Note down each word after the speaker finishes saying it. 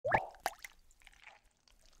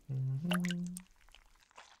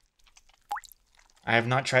I have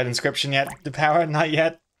not tried inscription yet. The power, not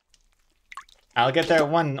yet. I'll get there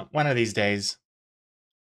one of these days.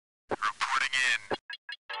 Reporting in.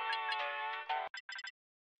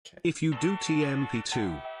 If you do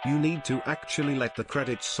TMP2, you need to actually let the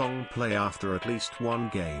credits song play after at least one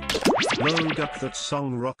game. Load up that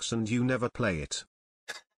song rocks and you never play it.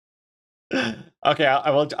 Okay,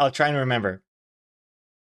 I'll try and remember.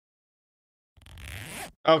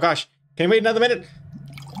 Oh gosh, can you wait another minute?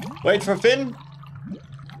 Wait for Finn?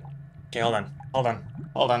 Okay, hold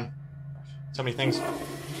on. So many things.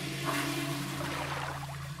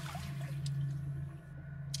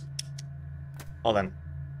 Hold on.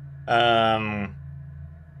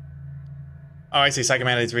 Oh, I see.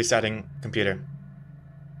 Psychomanity's restarting computer.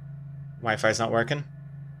 Wi-Fi's not working.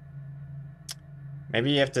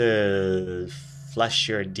 Maybe you have to flush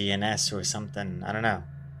your DNS or something. I don't know.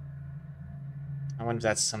 I wonder if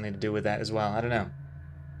that's something to do with that as well. I don't know.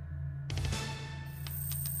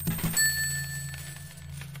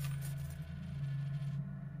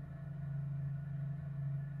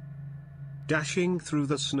 Dashing through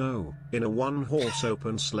the snow, in a one-horse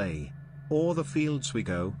open sleigh. O'er the fields we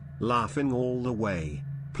go, laughing all the way.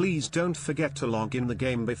 Please don't forget to log in the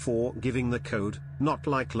game before giving the code, not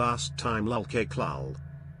like last time lulkeklal.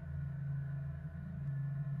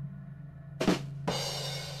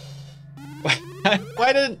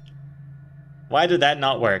 Why did that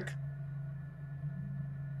not work?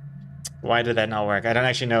 Why did that not work? I don't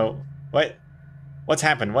actually know. What's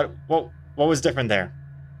happened? What was different there?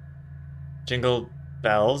 Jingle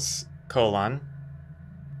bells, colon.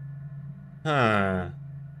 Huh.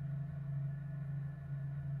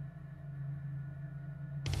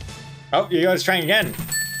 Oh, you guys trying again.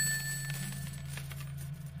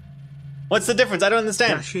 What's the difference? I don't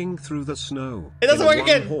understand. Dashing through the snow. It doesn't work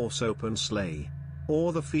again. Horse open sleigh.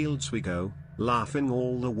 O'er the fields we go, laughing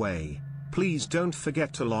all the way. Please don't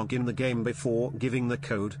forget to log in the game before giving the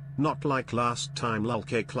code, not like last time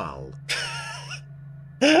lulkeklal.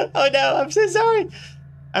 Oh no, I'm so sorry.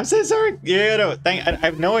 I'm so sorry. Yeah, no, I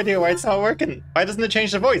have no idea why it's not working. Why doesn't it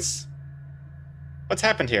change the voice? What's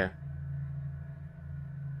happened here?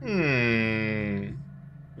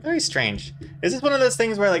 Very strange. Is this one of those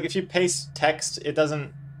things where, like, if you paste text, it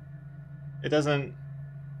doesn't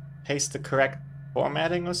paste the correct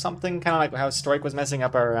formatting or something? Kind of like how Strike was messing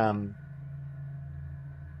up our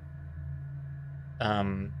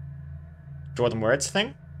Jordan Words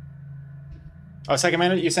thing. Oh, second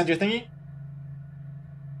minute, you sent your thingy?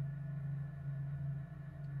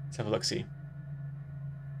 Let's have a look-see.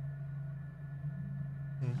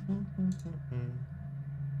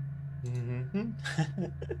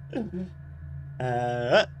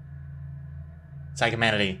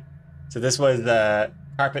 Psychomanity. So this was the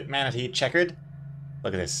Carpet Manatee Checkered.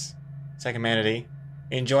 Look at this. Psychomanity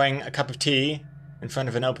enjoying a cup of tea in front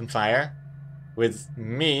of an open fire with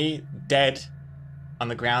me dead on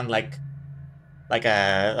the ground like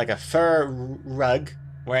a fur rug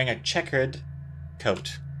wearing a checkered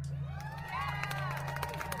coat.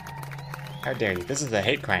 How dare you? This is a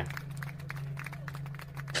hate crime.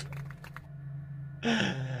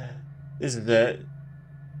 This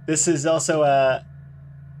is also a...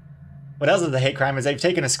 What else is the hate crime is they've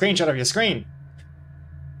taken a screenshot of your screen.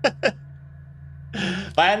 But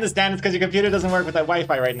I understand it's because your computer doesn't work with that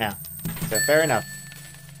Wi-Fi right now. So fair enough.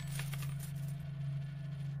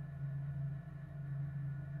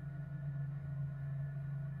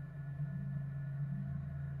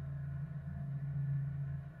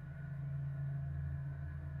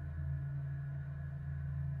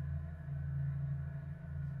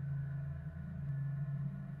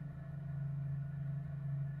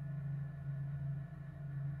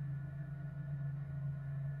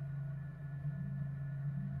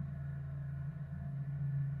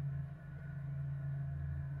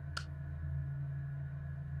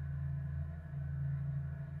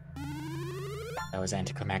 That was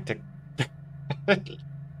anticlimactic. That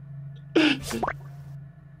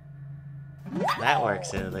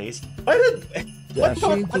works at least. What's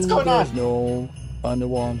going on? Snow, on the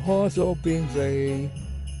one horse open sleigh,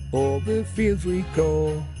 over fields we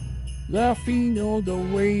go, laughing all the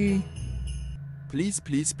way. Please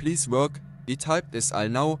work. We typed this all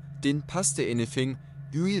now. Didn't pass anything.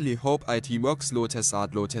 Really hope IT works. Lotus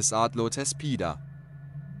art, Pida.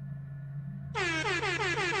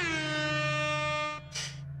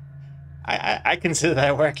 I consider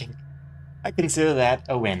that working. I consider that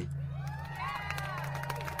a win.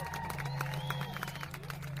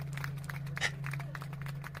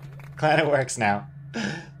 Glad it works now.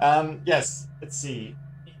 Yes, let's see.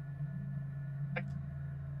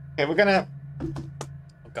 Okay, we're gonna...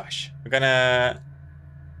 gosh. We're gonna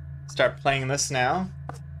start playing this now.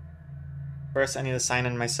 First, I need to sign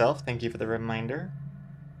in myself. Thank you for the reminder.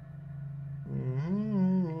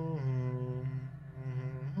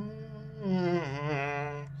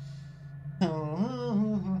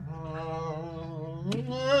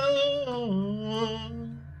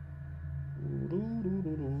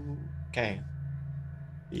 Okay.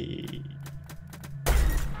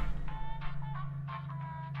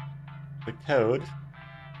 The code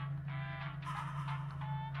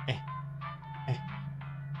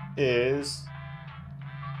is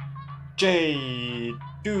J2W.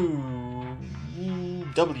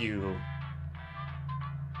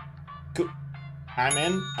 Cool. I'm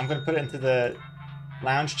in. I'm going to put it into the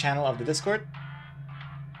lounge channel of the Discord.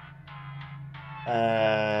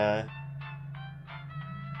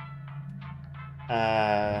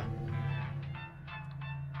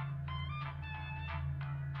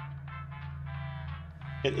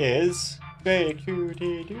 It is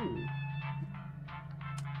JQD2.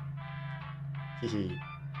 Hehe.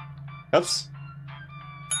 Oops.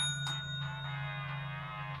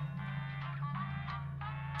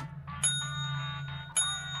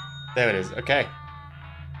 There it is. Okay.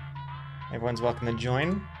 Everyone's welcome to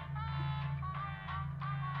join.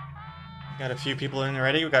 We got a few people in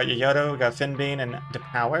already. We got Yoyoto, we got Finbean, and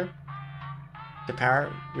DePower.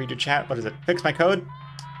 DePower, read your chat. What is it? Fix my code?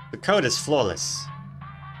 The code is flawless.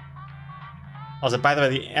 Also, by the way,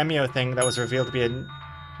 the Emio thing that was revealed to be a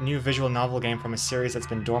new visual novel game from a series that's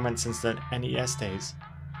been dormant since the NES days.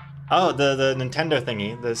 Oh, the Nintendo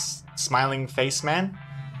thingy. This smiling face man?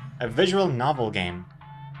 A visual novel game.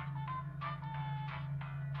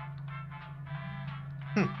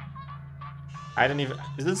 I didn't even...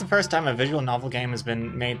 Is this the first time a visual novel game has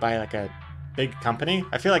been made by, like, a big company?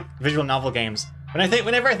 I feel like visual novel games...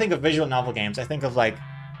 Whenever I think of visual novel games, I think of, like,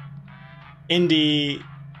 indie,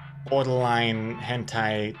 borderline,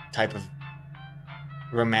 hentai type of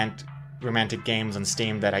romantic games on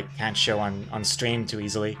Steam that I can't show on stream too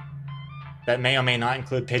easily. That may or may not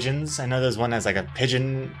include pigeons. I know there's one that's, like, a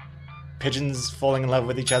pigeons falling in love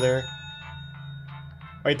with each other.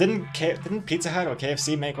 Wait, didn't Pizza Hut or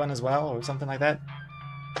KFC make one as well, or something like that?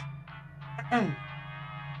 And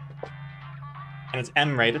it's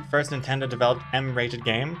M-rated. First Nintendo-developed M-rated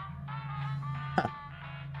game. Huh.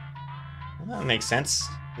 Well, that makes sense.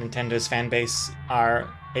 Nintendo's fan base are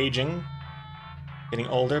aging. Getting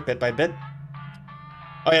older, bit by bit.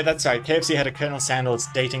 Oh yeah, that's right. KFC had a Colonel Sandals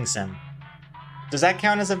dating sim. Does that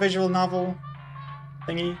count as a visual novel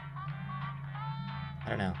thingy? I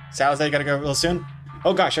don't know. Salazar, you gotta go real soon?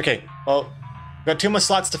 Oh gosh, okay. Well, we've got 2 more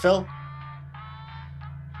slots to fill.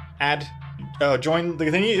 Join the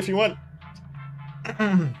thingy if you want.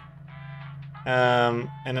 And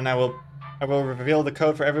then I will reveal the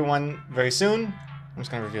code for everyone very soon. I'm just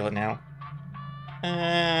gonna reveal it now.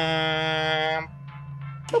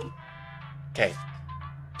 Okay.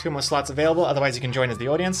 2 more slots available, otherwise you can join as the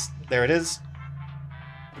audience. There it is.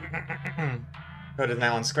 Code is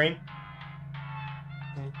now on screen.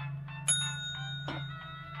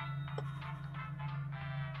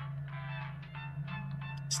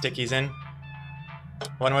 Stickies in.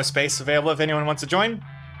 1 more space available if anyone wants to join.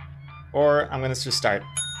 Or I'm gonna just start.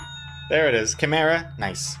 There it is. Chimera.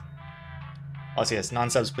 Nice. Also yes,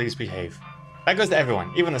 non-subs please behave. That goes to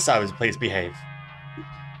everyone. Even the subs, please behave.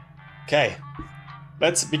 Okay.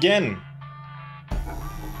 Let's begin.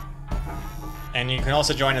 And you can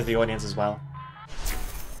also join as the audience as well.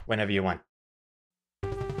 Whenever you want. The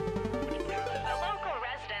local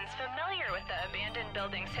residents familiar with the abandoned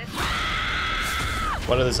building's history.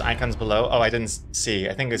 What are those icons below? Oh, I didn't see.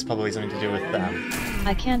 I think it's probably something to do with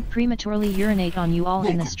I can't prematurely urinate on you all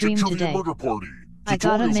in the stream today. I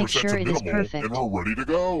gotta make sure it is perfect. And we're ready to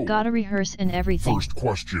go. Gotta rehearse and everything. First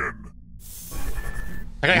question.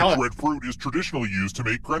 Okay, hold on. Which red fruit is traditionally used to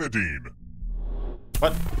make grenadine?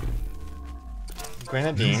 What?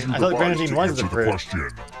 Grenadine? I thought grenadine was the fruit. Question.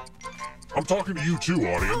 I'm talking to you too,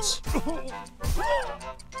 audience.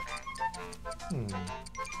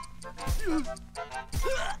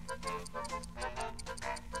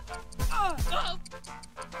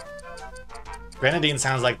 Grenadine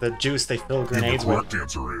sounds like the juice they fill grenades And the with.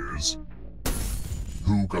 correct answer is...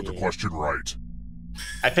 Who got the question right?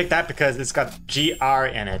 I picked that because it's got GR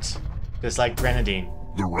in it. Just like grenadine.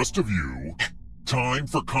 The rest of you, time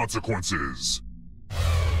for consequences.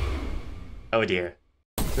 Oh dear.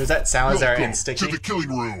 Who's that? Salazar Welcome and to Sticky? the killing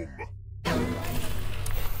room.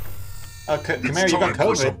 Oh, Chimera, It's you got time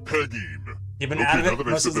for some COVID. pegging. You've been Okay, out of now it that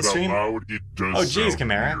I most of said the that stream? out loud, it does Oh, geez, sound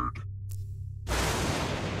Chimera. weird.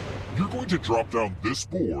 You're going to drop down this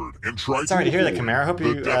board and try Sorry to hear that, avoid Chimera. I hope the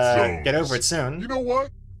you death zones. get over it soon. You know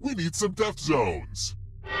what? We need some death zones.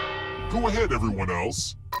 Go ahead, everyone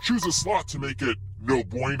else. Choose a slot to make it no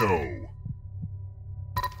bueno.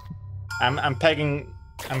 I'm pegging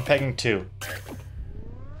 2.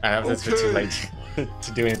 That's too late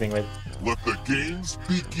to do anything with. Let the games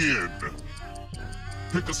begin.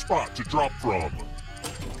 Pick a spot to drop from.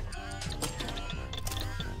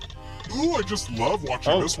 Ooh, I just love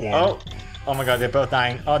watching this one. Oh my god, they're both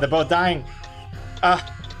dying. Oh, they're both dying.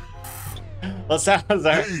 Well,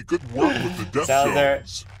 Salazar. Hey, good work with the death Salazar,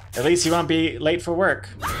 zones. at least you won't be late for work.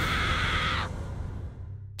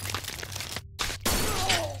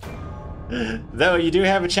 Though you do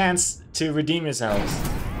have a chance to redeem yourselves.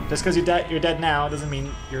 Just because you're dead now doesn't mean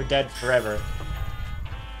you're dead forever.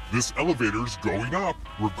 This elevator's going up,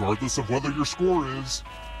 regardless of whether your score is.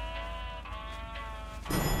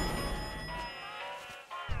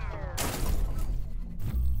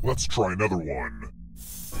 Let's try another one.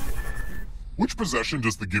 Which possession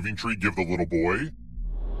does the giving tree give the little boy?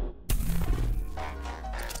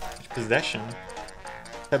 Possession?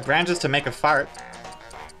 The branches to make a fart.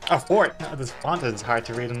 A fort! No, this font is hard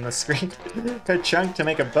to read on the screen. Her trunk to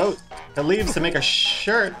make a boat. Her leaves to make a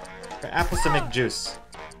shirt. Her apples to make juice.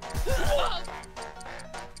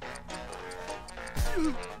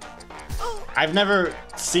 I've never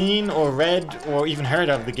seen or read or even heard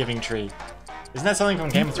of the Giving Tree. Isn't that something from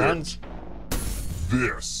Game of Thrones?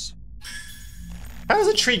 This. How does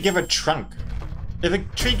a tree give a trunk? If a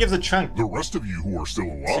tree gives a trunk, The rest of you who are still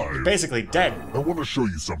alive, you're basically dead. I want to show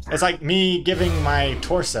you something. It's like me giving my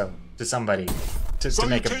torso to somebody to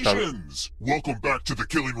make a boat. Salutations! Welcome back to the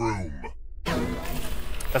killing room.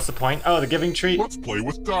 That's the point? Oh, the Giving Tree? Let's play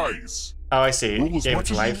with dice. Oh, I see. Roll as Gave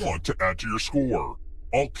much it as life. you want to add to your score.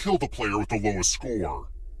 I'll kill the player with the lowest score.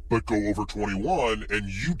 But go over 21 and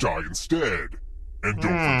you die instead. And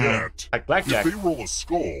don't forget, Like blackjack. if they roll a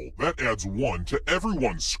skull, that adds 1 to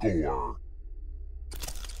everyone's score.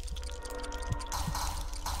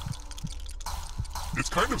 It's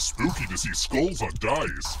kind of spooky to see skulls on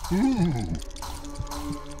dice. Ooh.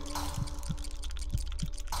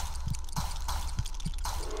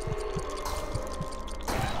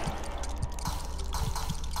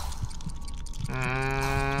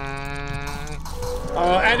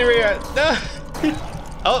 Oh, Andrea! No!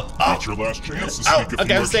 Oh! That's your last chance to Oh! sneak a Okay,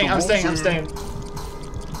 few I'm staying, I'm extra staying, I'm rolls in.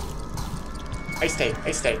 staying.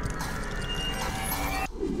 I stay.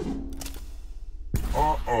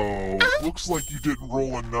 Uh-oh. Looks like you didn't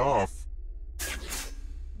roll enough.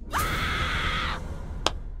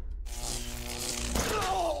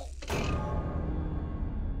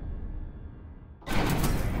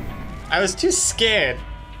 I was too scared.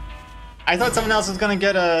 I thought someone else was gonna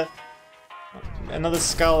get another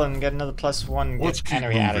skull and get another +1 and Let's get keep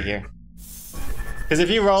Henry out of moving. here. Because if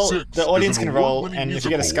you roll, 6 the audience is an can roll, award-winning and if you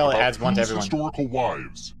get a musical skull, it about adds 1 to whose everyone. Historical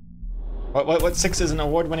wives. What 6 is an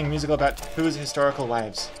award-winning musical about whose historical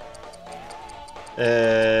wives?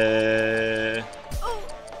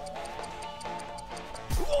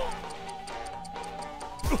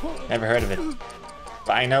 Never heard of it.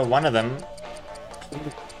 But I know one of them...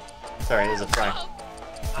 Sorry, there's a fly.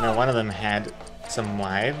 I know one of them had some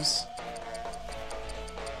wives.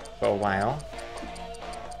 For a while.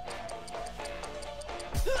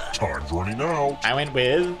 Time's running out. I went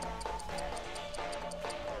with...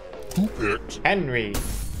 Who picked? Henry.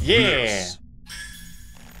 Yeah! Yes.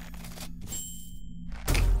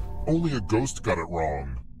 Only a ghost got it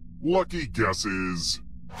wrong. Lucky guesses.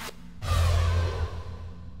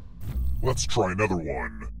 Let's try another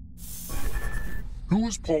one. Who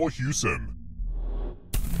is Paul Hewson?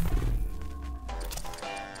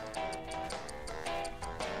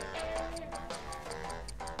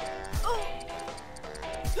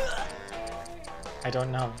 I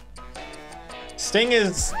don't know. Sting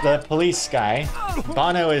is the police guy.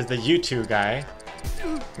 Bono is the U2 guy.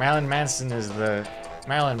 Marilyn Manson is the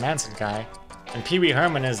Marilyn Manson guy. And Pee Wee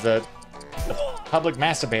Herman is the public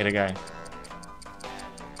masturbator guy.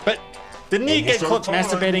 But didn't he Almost get out of caught time.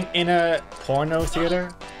 masturbating in a porno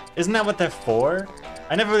theater? Isn't that what they're for?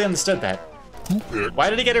 I never really understood that. Who picked? Why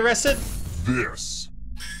did he get arrested? This.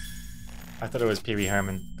 I thought it was Pee Wee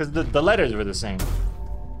Herman. Because the letters were the same.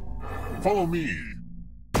 Follow me.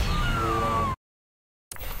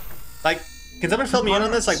 Like, can someone fill me in on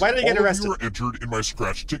this? Like, why did he get All of arrested? you are entered in my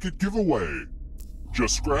scratch ticket giveaway.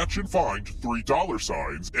 Just scratch and find $3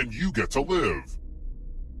 signs and you get to live.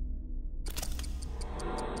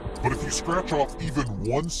 But if you scratch off even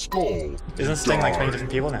 1 skull, Isn't Sting like 20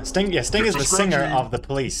 different people now? Sting is Get the to singer scratching. of the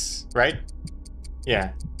Police, right?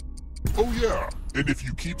 Yeah. Oh yeah, and if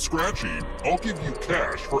you keep scratching, I'll give you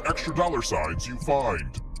cash for extra $signs you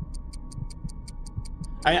find.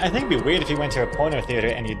 I think it'd be weird if you went to a porno theater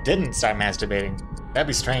and you didn't start masturbating. That'd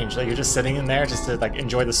be strange. Like, you're just sitting in there just to, like,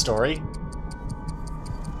 enjoy the story.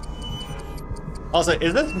 Also,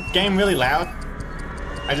 is this game really loud?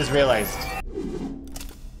 I just realized.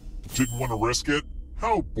 Didn't want to risk it?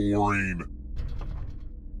 How boring.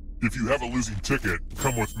 If you have a losing ticket,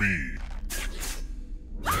 come with me.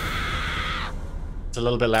 It's a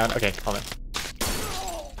little bit loud. Okay, hold on.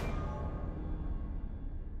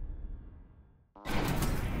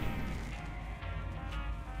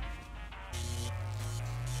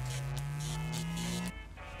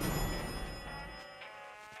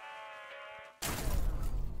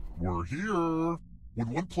 We're here.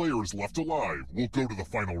 When one player is left alive, we'll go to the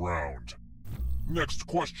final round. Next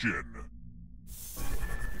question.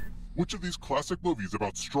 Which of these classic movies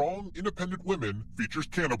about strong, independent women features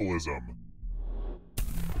cannibalism?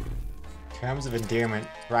 Terms of Endearment,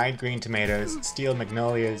 Fried Green Tomatoes, Steel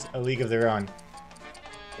Magnolias, A League of Their Own.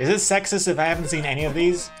 Is it sexist if I haven't seen any of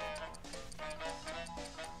these?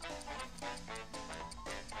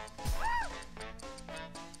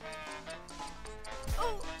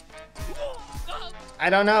 I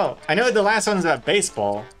don't know. I know the last one's about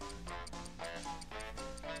baseball.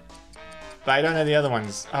 But I don't know the other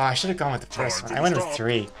ones. Oh, I should have gone with the first one. I went with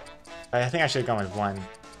 3. But I think I should have gone with 1.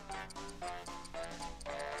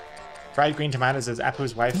 Fried Green Tomatoes is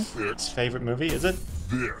Apu's wife's favorite movie, is it?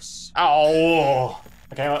 This. Oh!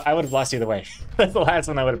 Okay, I would have lost either way. That's the last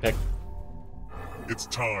one I would have picked. It's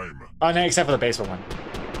time. Oh, no, except for the baseball one.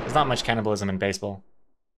 There's not much cannibalism in baseball.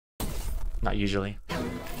 Not usually.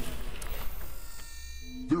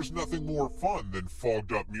 There's nothing more fun than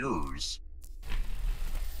fogged up mirrors.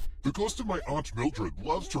 The ghost of my Aunt Mildred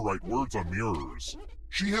loves to write words on mirrors.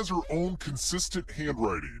 She has her own consistent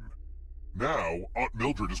handwriting. Now, Aunt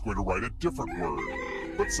Mildred is going to write a different word.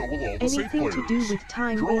 But so will all the safe players. Anything to do with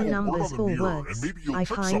time Draw or a word numbers on the or mirror, words, and maybe you'll I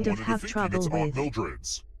trick kind someone of into have thinking trouble it's Aunt with.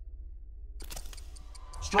 Mildred's.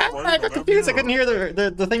 Start writing I on got that confused. I mirror. couldn't hear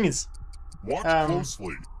the thingies. Watch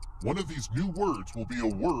closely. One of these new words will be a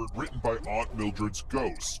word written by Aunt Mildred's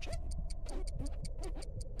ghost.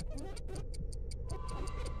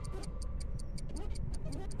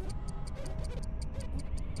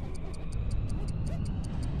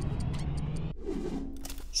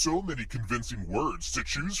 So many convincing words to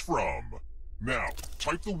choose from. Now,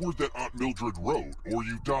 type the word that Aunt Mildred wrote, or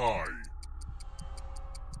you die.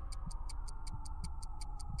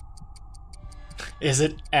 Is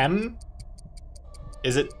it M?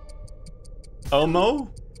 Is it Omo?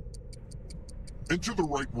 Enter the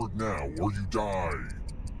right word now, or you die.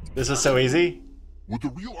 This is so easy. Would the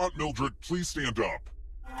real Aunt Mildred please stand up?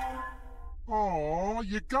 Aw,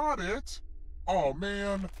 you got it. Oh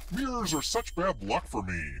man, mirrors are such bad luck for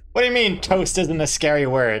me. What do you mean toast isn't a scary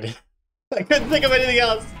word? I couldn't think of anything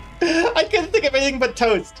else. I couldn't think of anything but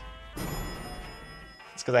toast.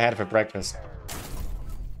 It's because I had it for breakfast.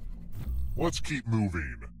 Let's keep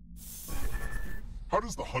moving. How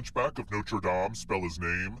does the Hunchback of Notre Dame spell his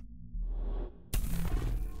name?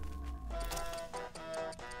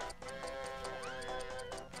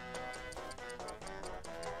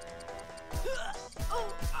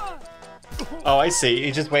 Oh, I see.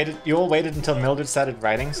 You just waited. You all waited until Mildred started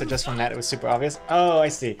writing, so just from that it was super obvious. Oh, I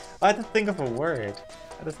see. I had to think of a word.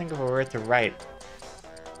 I had to think of a word to write.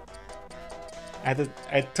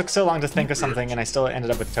 It took so long to think of something, and I still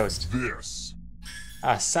ended up with toast. This.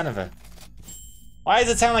 Ah, son of a. Why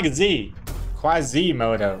does it sound like a Z?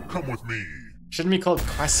 Quasimodo. Come with me. Shouldn't it be called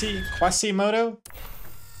Quasimodo?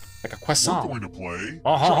 Like a croissant. We're going to play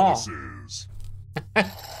Oh, chalices.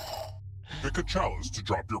 Pick a chalice to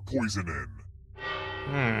drop your poison in.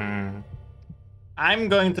 I'm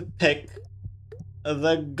going to pick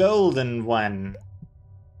the golden one.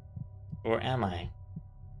 Or am I?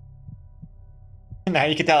 Now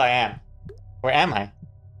you can tell I am. Or am I?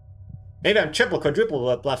 Maybe I'm triple,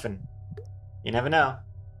 quadruple bluffing. You never know.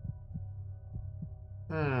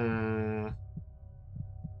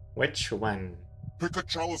 Which one? Pick a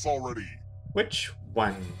chalice already. Which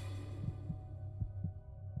one?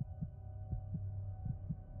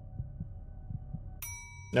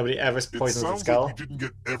 Nobody ever poisons the skull? Like you didn't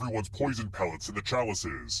get everyone's poison pellets in the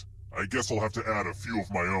chalices. I guess I'll have to add a few of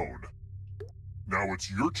my own. Now it's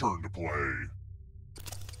your turn to play.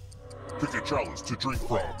 Pick a chalice to drink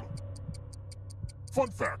from. Fun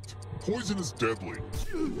fact, poison is deadly.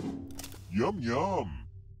 Yum yum.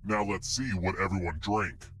 Now let's see what everyone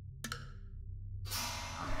drank.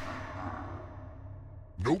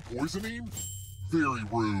 No poisoning? Very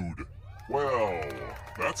rude. Well,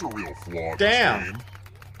 that's a real flaw in this game.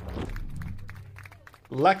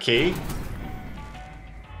 Lucky.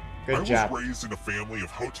 Good job. was raised in a family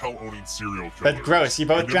of hotel-owning serial killers. But gross, you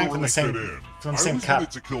both I drank never from the really same fit in. from the I same always cup.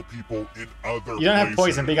 wanted to kill people in other You don't have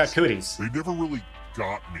poison, but you got places. cooties. They never really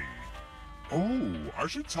got me. Oh, I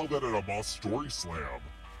should tell that at a Moss Story Slam.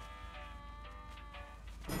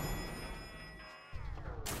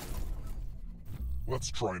 Let's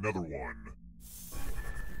try another one.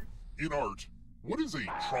 In art, what is a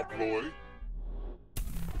trompe-l'oeil?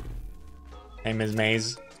 Hey, Ms.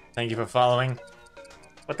 Maze. Thank you for following.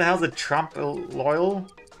 What the hell's a trompe-l'oeil?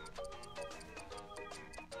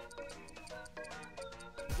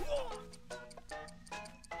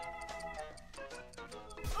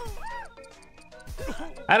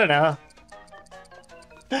 I don't know.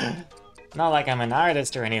 Not like I'm an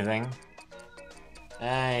artist or anything.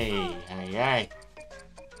 Hey, hey.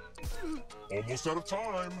 Almost out of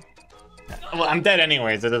time. Well, I'm dead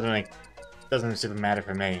anyways. It doesn't super matter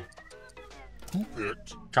for me. Who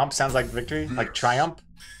picked? Trump sounds like victory, like This. triumph.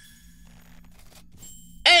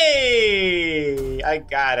 Hey, I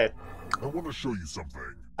got it. I want to show you something.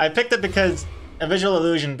 I picked it because a visual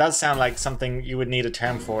illusion does sound like something you would need a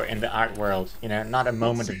term for in the art world. You know, not a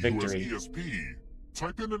moment of Let's see victory. you as ESP.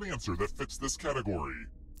 Type in an answer that fits this category.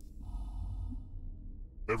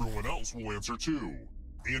 Everyone else will answer too.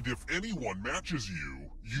 And if anyone matches you,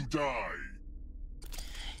 you die.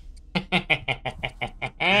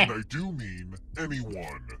 And I do mean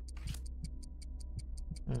anyone.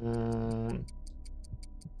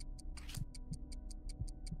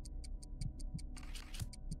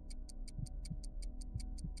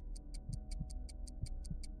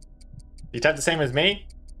 You typed the same as me?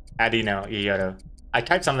 How do you know, Yoto? I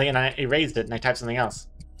typed something and I erased it and I typed something else.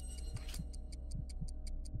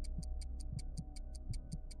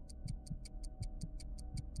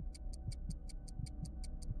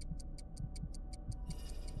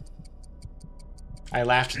 I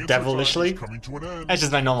laughed Answer devilishly. time is coming to an end. That's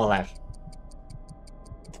just my normal laugh.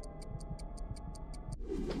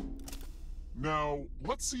 Now,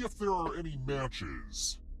 let's see if there are any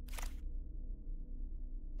matches.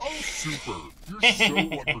 Oh, super! You're so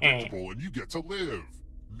unpredictable and you get to live.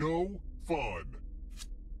 No fun.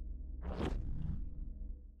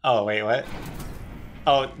 Oh, wait, what?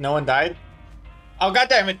 Oh, no one died? Oh,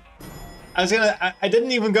 goddammit! I was gonna. I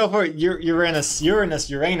didn't even go for Uranus,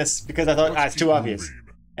 because I thought, Let's it's too keep obvious. moving.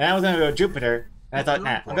 And I was gonna go Jupiter, and I thought,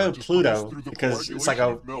 nah, I'll go Just Pluto, goes through the because it's like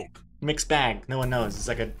a coagulation of milk. mixed bag. No one knows. It's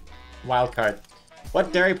like a wild card.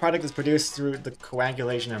 What dairy product is produced through the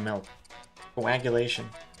coagulation of milk? Coagulation.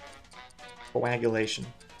 Coagulation.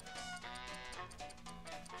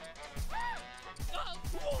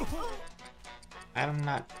 I'm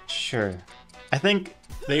not sure. I think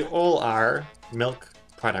they all are milk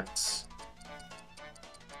products.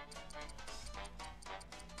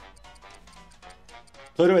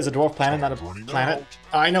 Pluto is a dwarf planet, not a planet.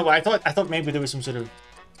 Oh, I know. I thought maybe there was some sort of.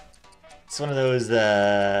 It's one of those.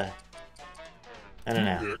 I don't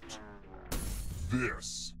know. Picked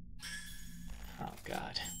this. Oh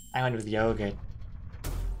god. I went with yogurt.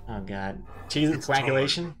 Oh god. Cheese and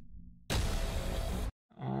coagulation.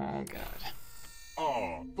 Oh god.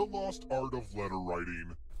 Ah, the lost art of letter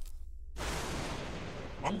writing.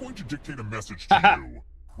 I'm going to dictate a message to you.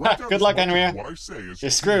 Write down Good as luck, much of Henria. What I say as You're you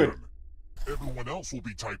screwed. can. Everyone else will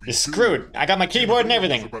be typing. You're too. screwed. I got my keyboard and If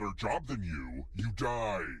anyone everything. does a better job than you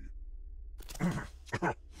die.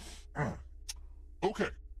 Okay,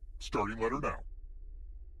 starting letter now.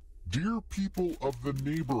 Dear people of the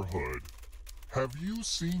neighborhood, have you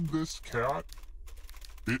seen this cat?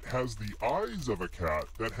 It has the eyes of a cat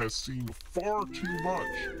that has seen far too much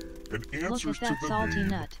and answers to the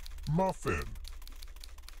name Muffin.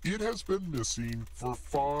 It has been missing for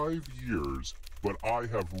 5 years, but I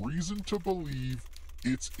have reason to believe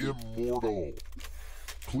it's immortal.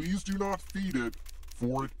 Please do not feed it,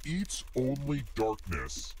 for it eats only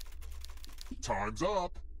darkness. Time's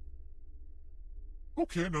up.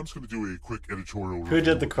 Okay, now I'm just going to do a quick editorial Who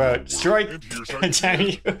did the review quote? of Destroy and here's how you did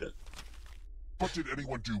Jamie. it. But did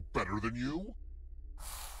anyone do better than you?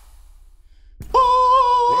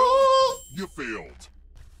 Well, you failed.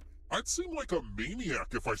 I'd seem like a maniac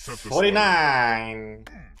if I sent this. 49.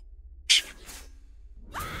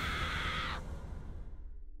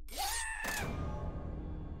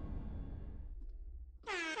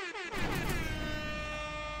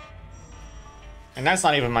 And that's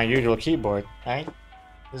not even my usual keyboard, right?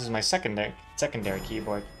 This is my secondary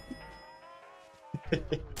keyboard.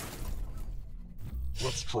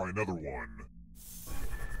 Let's try another one.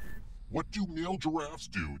 What do male giraffes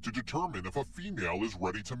do to determine if a female is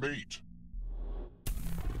ready to mate?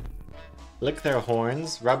 Lick their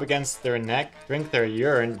horns, rub against their neck, drink their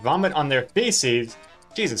urine, vomit on their feces.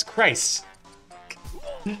 Jesus Christ.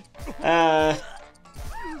 I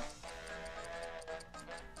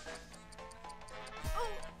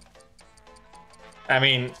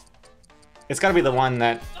mean, it's gotta be the one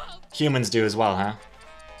that humans do as well, huh?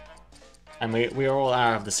 And we all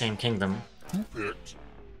are of the same kingdom. Who picked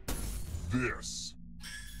this?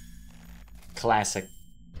 Classic.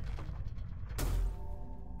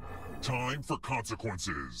 Time for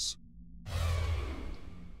consequences.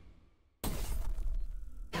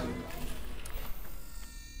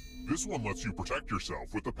 This one lets you protect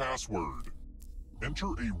yourself with the password. Enter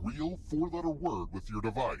a real 4-letter word with your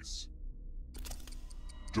device.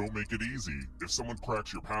 Don't make it easy. If someone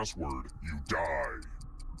cracks your password, you die.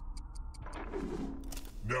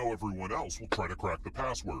 Now everyone else will try to crack the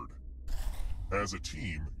password. As a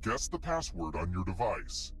team, guess the password on your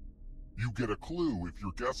device. You get a clue if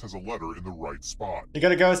your guess has a letter in the right spot. You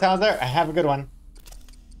gotta go, Hauser? I have a good one.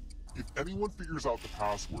 If anyone figures out the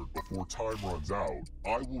password before time runs out,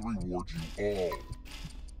 I will reward you all.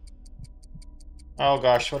 Oh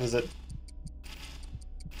gosh, what is it?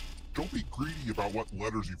 Don't be greedy about what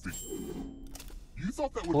letters you think. You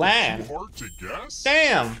thought that would Plan. be too hard to guess?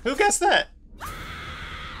 Damn! Who guessed that?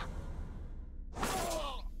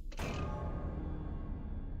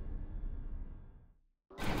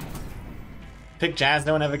 Pick Jazz,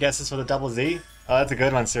 no one ever guesses for the double Z? Oh, that's a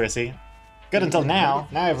good one, Circe. Good until now.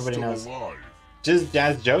 Now everybody Still knows. alive. Just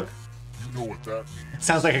Jazz joke? You know what that means.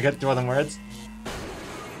 Sounds like a good throw them words.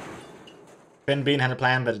 Ben Bean had a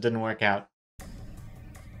plan, but it didn't work out.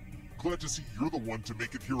 Glad to see you're the one to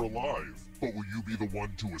make it here alive, but will you be the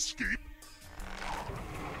one to escape?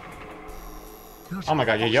 Here's Oh my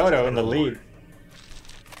god, your Yoyoto first in the lead.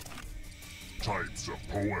 Types of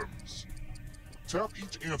poems. Tap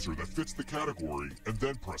each answer that fits the category and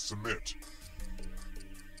then press submit.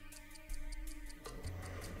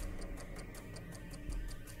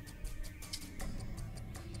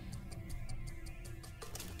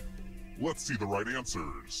 Let's see the right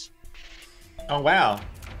answers. Oh wow.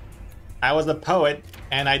 I was a poet,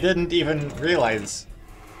 and I didn't even realize.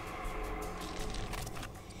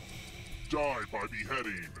 Die by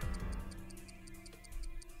beheading.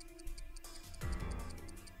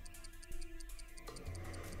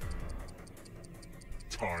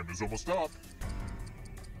 Time is almost up.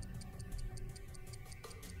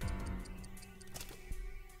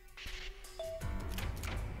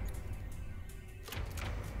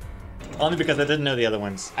 Only because I didn't know the other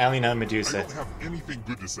ones. I only know I Medusa. don't have anything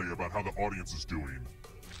good to say about how the audience is doing.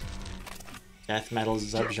 Death metal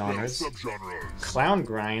Death metal subgenres. subgenres. Clown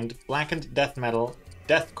grind, blackened death metal,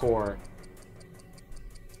 deathcore.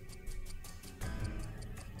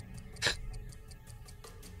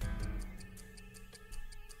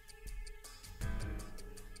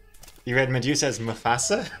 You read Medusa as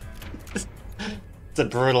Mufasa? It's a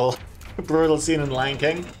brutal scene in Lion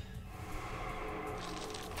King.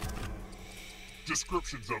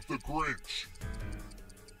 Descriptions of the Grinch.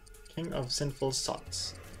 King of sinful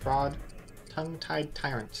sots. Fraud. Tongue-tied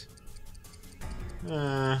tyrant.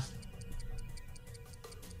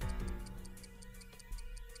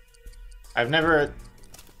 I've never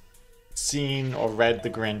seen or read The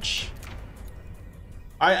Grinch.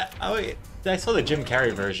 I saw the Jim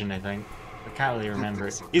Carrey version, I think. I can't really remember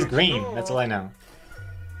it. He's green, that's all I know.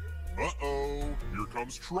 Uh-oh, here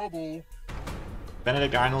comes trouble.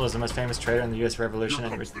 Benedict Arnold was the most famous traitor in the US Revolution and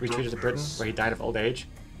Here comes the retreated to Britain, darkness. where he died of old age.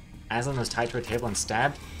 Aslan was tied to a table and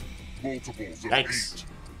stabbed. Multiples of Yikes.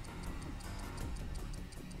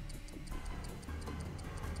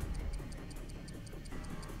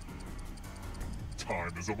 8.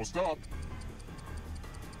 Time is almost up.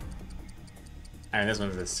 I mean, this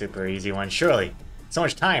one's a super easy one, surely. So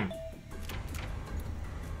much time.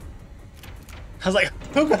 I was like,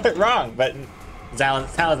 who got it wrong? But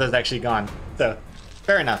Salazar's actually gone, so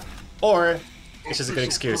fair enough. Or it's just a good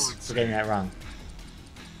excuse for getting that wrong.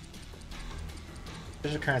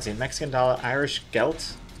 Official currency: Mexican dollar, Irish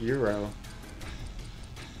gelt, euro.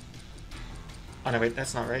 Oh no, wait,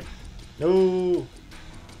 that's not right. No.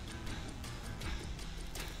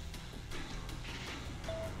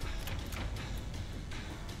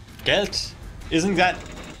 Geld? Doesn't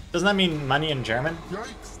that mean money in German?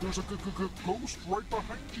 Yikes, there's a ghost right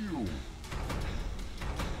behind you.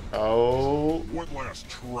 Oh. One last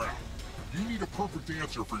trap. You need a perfect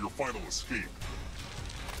answer for your final escape.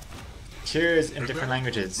 Cheers in And different that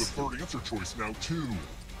includes languages. the third answer choice now, too.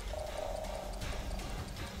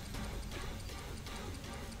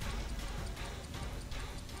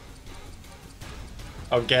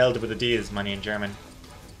 Oh, Geld with a D is money in German.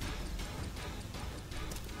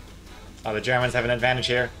 Oh, the Germans have an advantage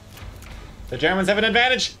here. The Germans have an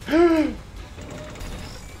advantage!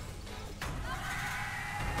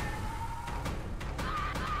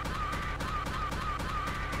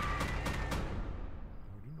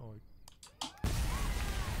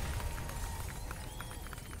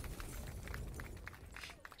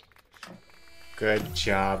 Good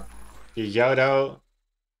job. Yodo.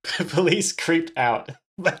 Police creeped out.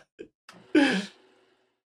 What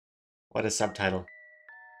a subtitle.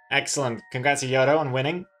 Excellent. Congrats to Yodo on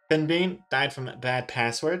winning. Finbean died from a bad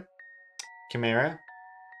password. Chimera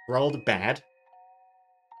rolled bad.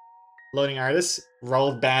 Loading artist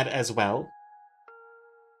rolled bad as well.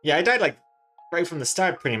 Yeah, I died like right from the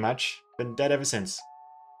start pretty much. Been dead ever since.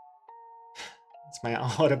 It's my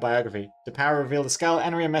autobiography. The power revealed the skull.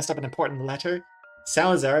 Enria messed up an important letter.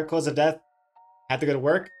 Salazar, cause of death, had to go to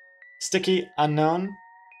work. Sticky, unknown.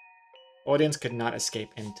 Audience could not escape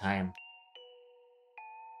in time.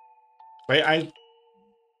 Wait,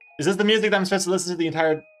 is this the music that I'm supposed to listen to the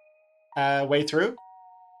entire way through?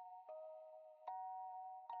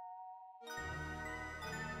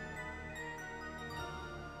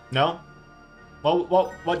 No? Well,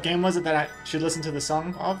 what game was it that I should listen to the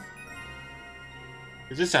song of?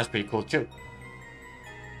 This sounds pretty cool too.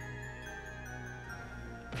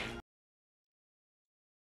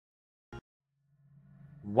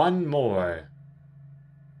 One more.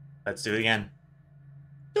 Let's do it again.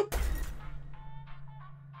 Doop.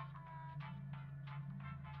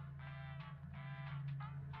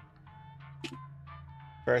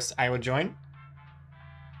 First, I will join.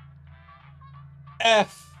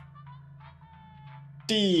 F.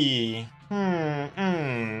 D.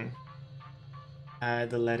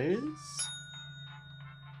 The letters.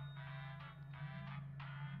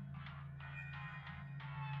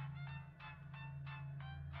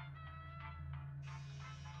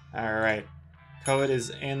 All right. Code is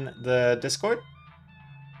in the Discord.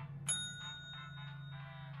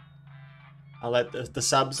 I'll let the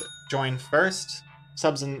subs join first.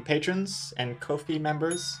 Subs and patrons and Ko-fi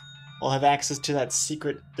members will have access to that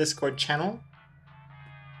secret Discord channel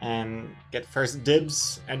and get first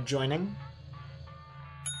dibs at joining.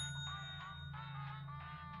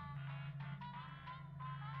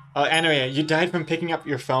 Oh, anyway, you died from picking up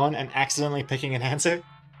your phone and accidentally picking an answer?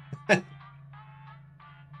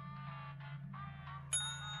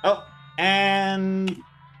 Oh, and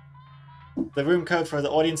the room code for the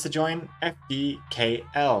audience to join,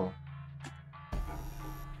 FDKL.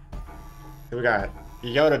 Here we got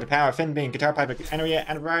Yoda, the Power, Finbean, Guitar Pipe, Enria,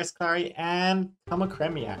 Antivirus, Clary, and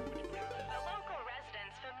Tomocremia. The local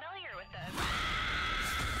residents familiar with the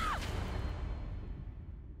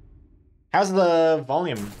How's the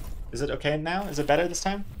volume? Is it okay now? Is it better this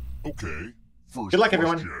time? Okay, first Good luck, question.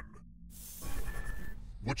 everyone.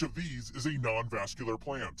 Which of these is a non-vascular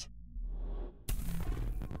plant?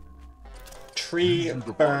 Tree, Use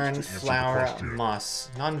the burn, box to answer the flower, question. moss.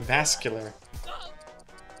 Non-vascular.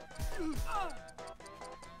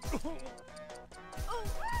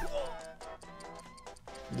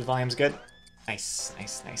 The volume's good. Nice,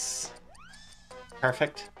 nice, nice.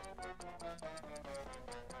 Perfect.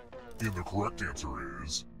 And the correct answer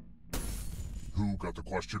is... Who got the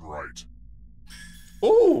question right?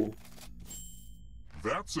 Ooh!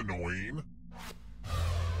 That's annoying.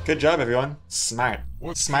 Good job, everyone. Smart.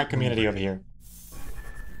 Let's Smart keep community moving. over here.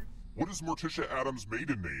 What is Morticia Adams'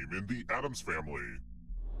 maiden name in the Adams family?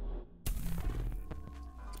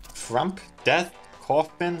 Frump, Death,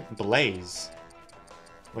 Kaufman, Blaze.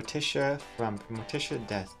 Morticia, Frump, Morticia,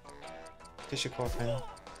 Death. Morticia, Kaufman.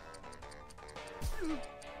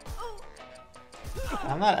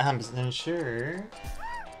 I'm not 100% sure.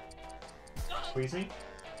 Squeeze me.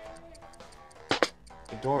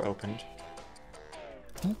 The door opened.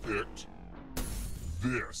 Who picked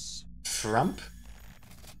this? Frump?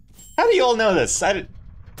 How do you all know this? I did.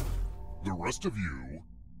 The rest of you,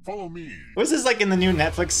 follow me. Was this like in the new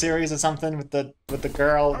Netflix series or something with the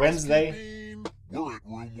girl Wednesday? Housekeeping. We're at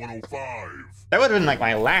room 105. That would have been like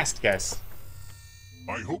my last guess.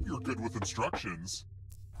 I hope you're good with instructions.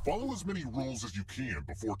 Follow as many rules as you can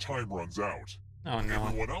before time runs out. Oh no.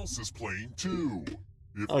 Everyone else is playing too.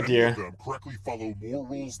 If Oh, any dear. of them correctly follow more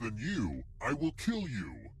rules than you, I will kill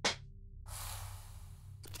you.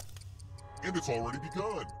 And it's already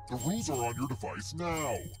begun. The rules are on your device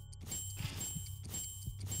now.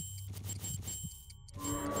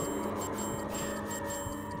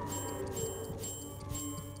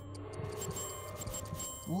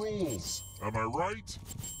 Rules, am I right?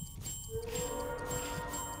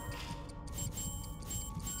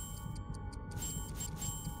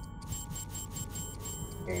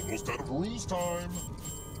 Almost out of rules time.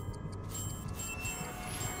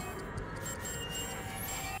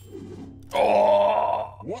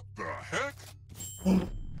 Oh! What the heck?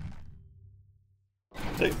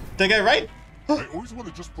 Did I get it right? I always want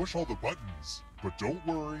to just push all the buttons. But don't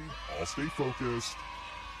worry, I'll stay focused.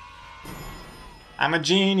 I'm a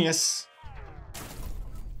genius.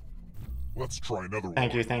 Let's try another one.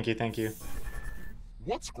 Thank you, thank you, thank you.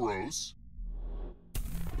 What's gross?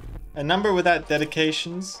 A number without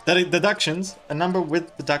deductions, a number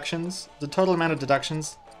with deductions, the total amount of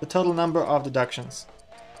deductions, the total number of deductions.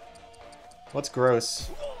 What's gross?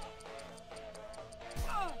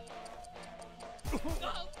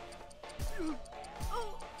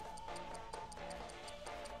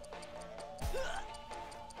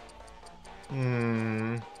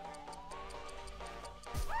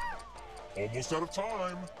 Almost out of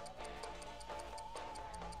time.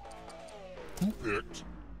 Who picked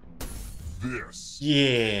this?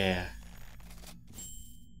 Yeah.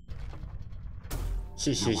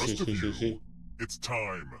 The rest of you, it's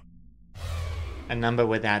time. A number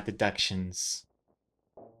without deductions.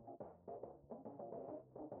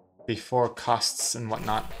 Before costs and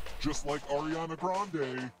whatnot. Just like Ariana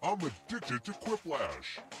Grande, I'm addicted to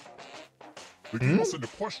Quiplash. The game will send a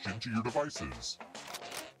question to your devices.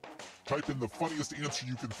 Type in the funniest answer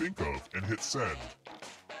you can think of and hit send.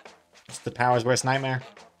 It's the power's worst nightmare.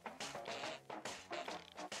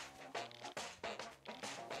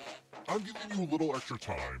 I'm giving you a little extra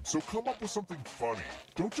time, so come up with something funny.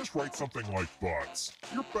 Don't just write something like butts.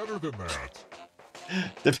 You're better than that.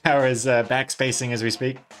 The power is backspacing as we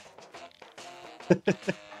speak.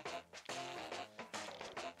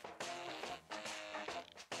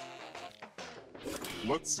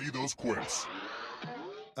 Let's see those quips.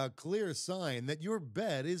 A clear sign that your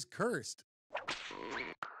bed is cursed.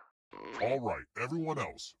 All right, everyone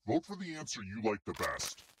else, vote for the answer you like the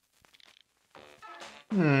best.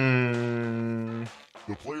 The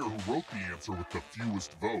player who wrote the answer with the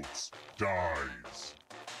fewest votes dies.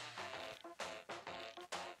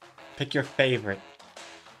 Pick your favorite.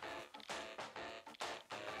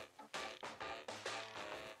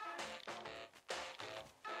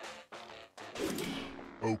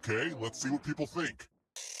 Okay, let's see what people think.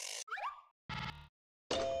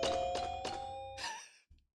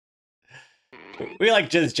 We like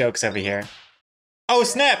jizz jokes over here. Oh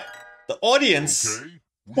snap! The audience! Okay,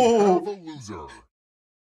 we have a loser.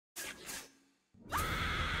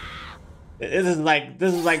 This is like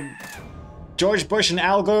George Bush and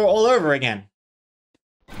Al Gore all over again.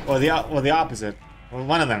 Or the opposite. Well,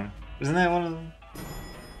 one of them. Isn't that one of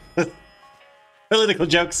them? Political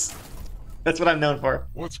jokes. That's what I'm known for.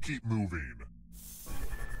 Let's keep moving.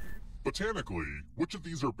 Botanically, which of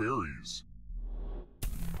these are berries?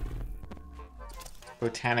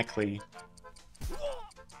 Botanically.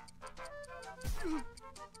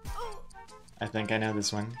 I think I know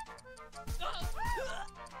this one.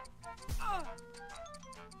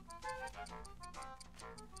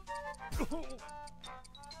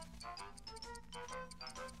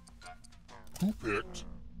 Who picked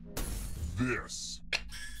this?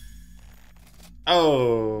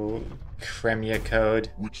 Oh, Cremia code.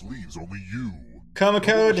 Which leaves only you. Coma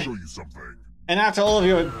code. I'll show you something. And after all of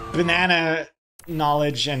your banana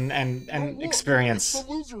knowledge and Look, experience. it's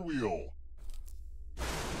the loser wheel.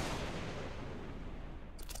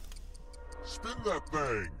 Spin that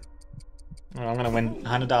thing. Oh, I'm gonna win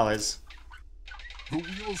 $100. The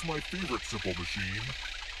wheel is my favorite simple machine.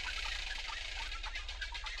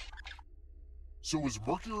 So is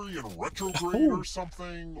Mercury in retrograde or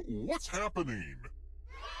something? What's happening?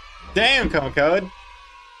 Damn, Coma code.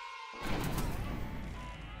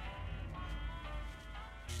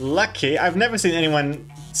 Lucky. I've never seen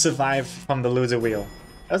anyone survive from the loser wheel.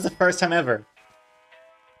 That was the first time ever.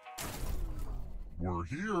 We're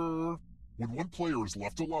here. When one player is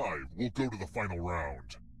left alive, we'll go to the final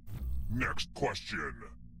round. Next question.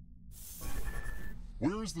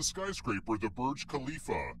 Where is the skyscraper, the Burj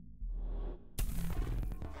Khalifa?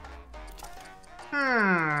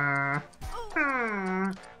 I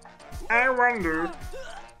wonder.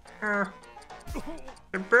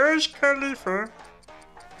 The Burj Khalifa.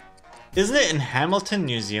 Isn't it in Hamilton,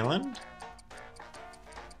 New Zealand?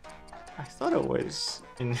 I thought it was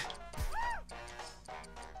in.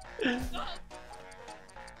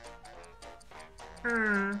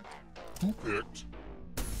 Who picked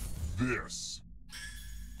this?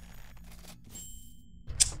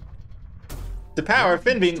 The power of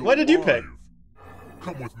Finbean. What did you pick?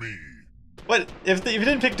 Come with me. What if you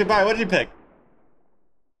didn't pick Dubai? What did you pick?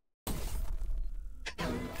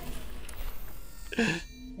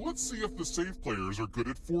 Let's see if the safe players are good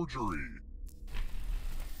at forgery.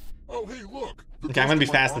 Oh, hey, look. Okay, I'm gonna be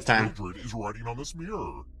fast this time. Mildred is writing on this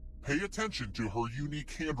mirror. Pay attention to her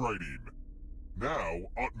unique handwriting. Now,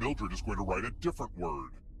 Aunt Mildred is going to write a different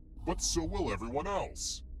word. But so will everyone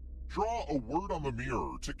else. Draw a word on the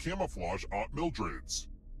mirror to camouflage Aunt Mildred's.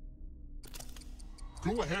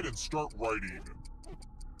 Go ahead and start writing.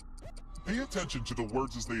 Pay attention to the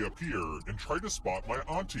words as they appear and try to spot my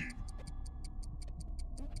auntie.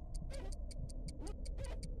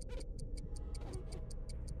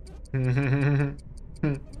 Wait,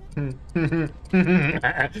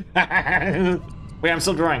 I'm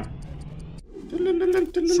still drawing.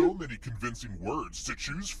 So many convincing words to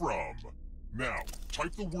choose from. Now,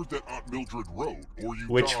 type the word that Aunt Mildred wrote, or you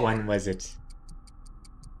Which die. one was it?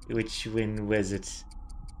 Which one was it?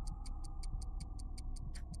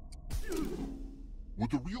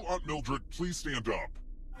 Would the real Aunt Mildred please stand up?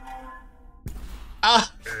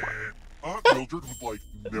 Ah! And Aunt Mildred would, like,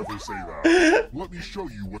 never say that. Let me show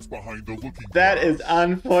you what's behind the looking That glass. is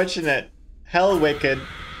unfortunate. Hell Wicked.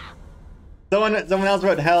 Someone else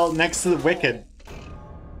wrote hell next to the Wicked.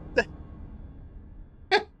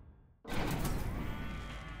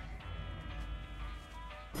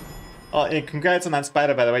 Oh, and congrats on that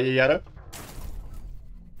spider, by the way, Yayato.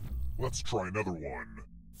 Let's try another one.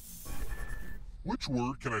 Which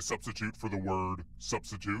word can I substitute for the word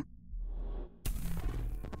substitute?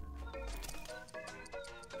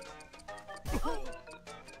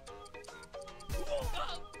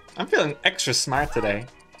 I'm feeling extra smart today.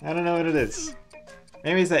 I don't know what it is.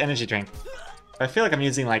 Maybe it's the energy drink. But I feel like I'm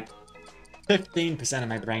using like 15% of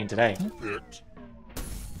my brain today. Who picked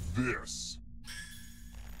this?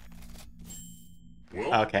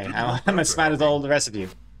 Well, Okay, didn't I'm want as that smart to as all happen. the rest of you.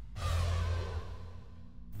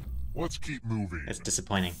 Let's keep moving. It's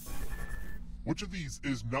disappointing. Which of these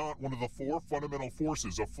is not one of the 4 fundamental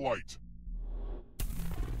forces of flight?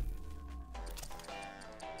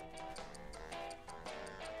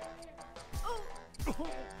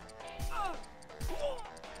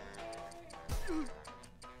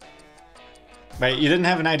 Wait, you didn't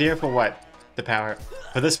have an idea for what? The power.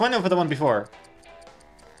 For this one or for the one before?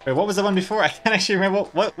 Wait, what was the one before? I can't actually remember.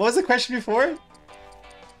 What was the question before?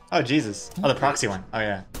 Oh, Jesus. Oh, the proxy one. Oh,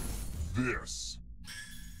 yeah. This.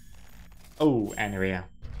 Oh, Andrea.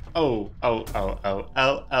 Oh.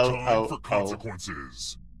 Time for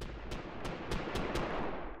consequences.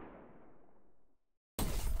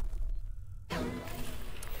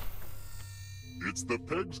 It's the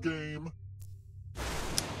pegs game.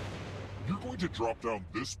 You're going to drop down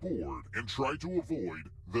this board and try to avoid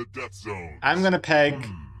the death zone. I'm gonna peg...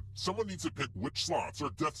 Someone needs to pick which slots are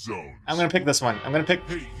death zones. I'm gonna pick this one. I'm gonna pick...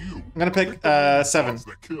 Hey, you. I'm gonna pick, the 7.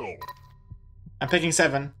 slots that kill. I'm picking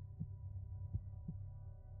 7.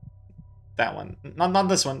 That one. Not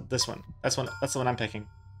this one. This one. That's the one I'm picking.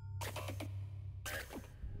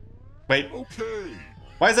 Wait. Okay.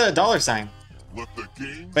 Why is that a dollar sign? Let the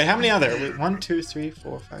game Wait, how many other? begin. 1, 2, 3,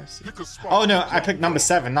 4, 5, 6. Pick a spot Oh no, to I picked number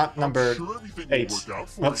 7, not number I'm sure everything 8. will work out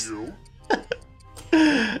for Whoops. you.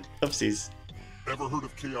 Oopsies. Ever heard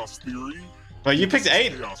of chaos theory? Well, you picked This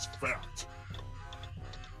is 8. Chaos fact.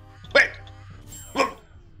 Wait.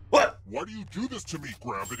 What? Why do you do this to me,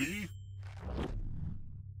 gravity?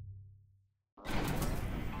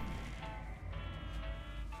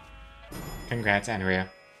 Congrats, Andrea.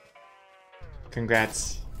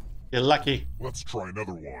 Congrats. You're lucky. Let's try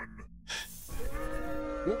another one.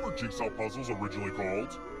 What were jigsaw puzzles originally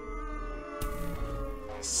called?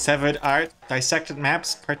 Severed art, dissected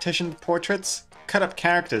maps, partitioned portraits, cut up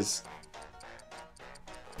characters.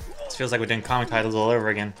 This feels like we're doing comic titles all over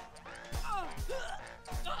again.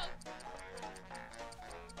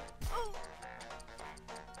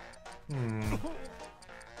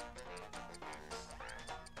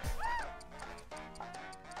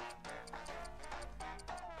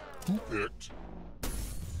 Who picked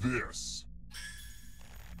this?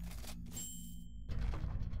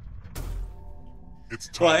 It's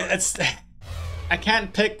time. Well, it's... I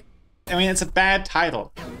can't pick... I mean, it's a bad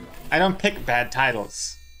title. I don't pick bad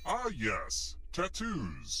titles. Ah, yes.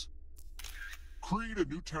 Tattoos. Create a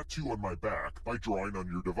new tattoo on my back by drawing on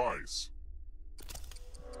your device.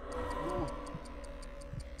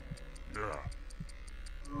 Yeah.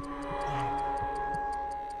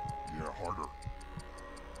 Yeah, harder.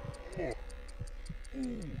 Oh.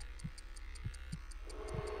 Ooh.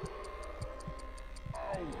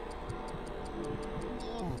 Ow.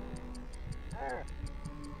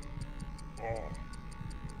 Oh.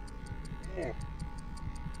 Oh.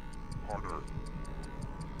 Harder.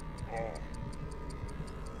 Oh.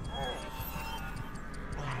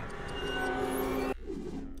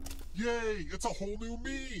 Yay! It's a whole new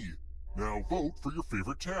me! Now vote for your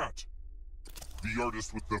favorite tat. The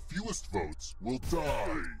artist with the fewest votes will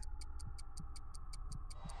die.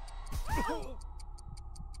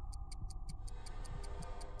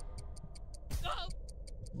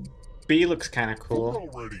 B looks kind of Vote cool.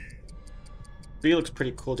 already. B looks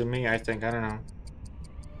pretty cool to me, I think. I don't know.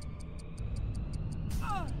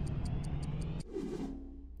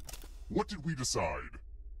 What did we decide?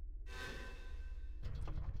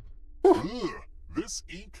 Ugh, this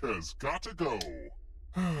ink has got to go.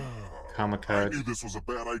 Comma I code. knew this was a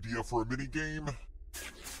bad idea for a minigame.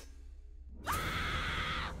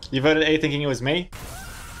 You voted A thinking it was me?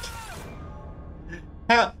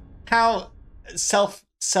 How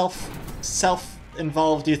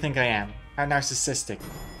self-involved do you think I am? How narcissistic?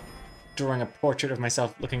 Drawing a portrait of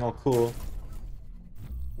myself looking all cool.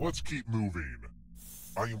 Let's keep moving.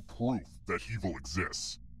 I am proof that evil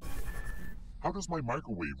exists. How does my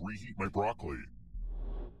microwave reheat my broccoli?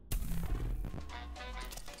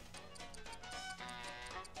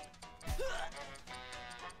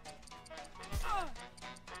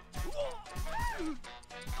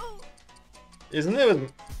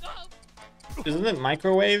 Isn't it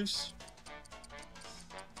microwaves?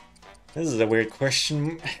 This is a weird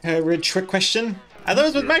question. A weird trick question. I thought it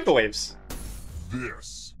was with microwaves.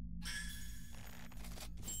 This.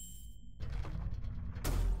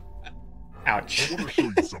 Ouch. I want to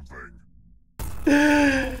show you something.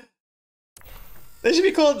 They should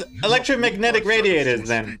be called You electromagnetic have 5 seconds radiators to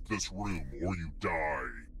then. escape this room or you die.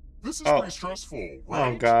 This is Oh. pretty stressful,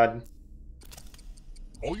 right? Oh god.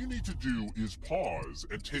 All you need to do is pause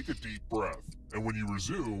and take a deep breath. And when you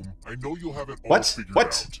resume, I know you'll have it all What? figured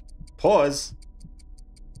What? out. Pause.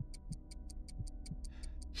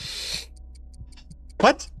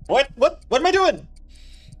 What? What am I doing?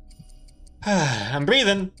 I'm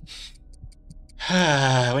breathing.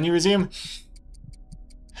 When you resume.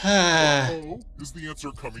 Oh, is the answer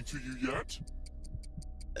coming to you yet?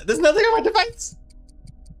 There's nothing on my device.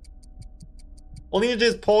 All you need to do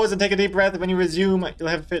is pause and take a deep breath. When you resume, you'll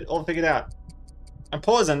have it all figured out. I'm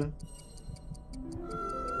pausing.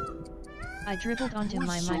 I dribbled onto You were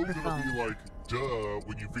my so microphone. gonna be like, duh,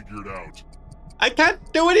 when you figure it out. I can't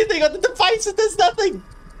do anything on the device. There's nothing.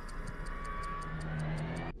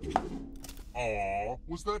 Aw,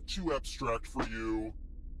 was that too abstract for you?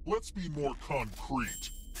 Let's be more concrete.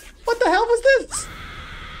 What the hell was this?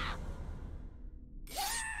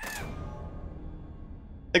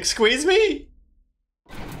 Excuse me?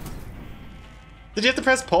 Did you have to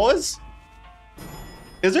press pause?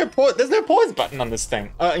 Is there a pause? There's no pause button on this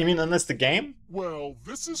thing. You mean unless the game? Well,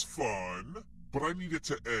 this is fun, but I need it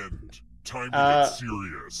to end. Time to Uh, get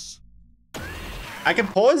serious. I can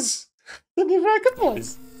pause? Didn't even know I could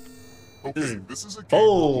pause. Okay, this is a game where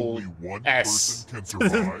only one S. person can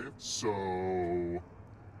survive, so...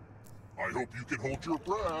 I hope you can hold your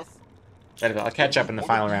breath. I'll catch up in the One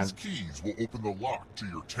final of round. these keys will open the lock to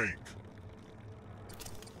your tank.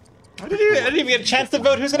 I didn't even get a chance to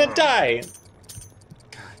vote who's gonna die.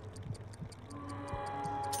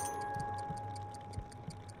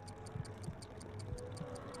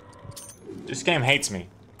 This game hates me.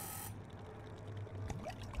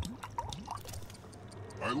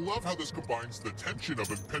 I love how this combines the tension of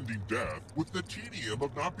impending death with the tedium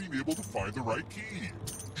of not being able to find the right key.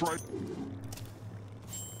 Try...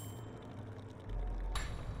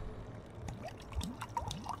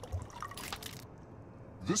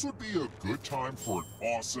 This would be a good time for an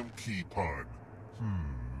awesome key pun.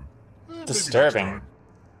 Maybe next Disturbing. time.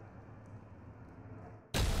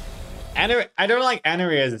 I don't like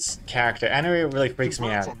Anaria's character. Anaria really freaks me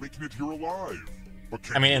Congrats out. on making it here alive. But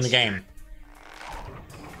can I mean, you in the escape? game.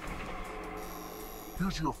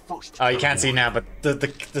 Here's your first Oh, you can't see category. now, but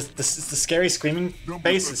the scary screaming Numbers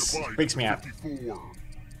face that is, divide freaks me to out. 54.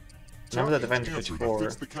 Number that Tap divides each to answer 54. that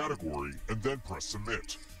fits the category, and then press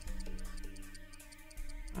submit.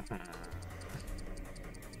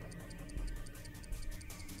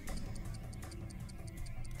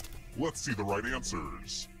 Let's see the right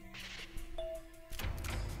answers.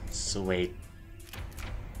 Sweet.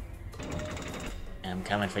 I'm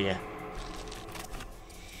coming for you.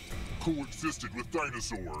 Coexisted with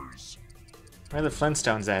dinosaurs. Where are the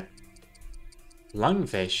Flintstones at?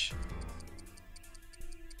 Lungfish.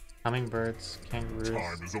 Hummingbirds, kangaroos.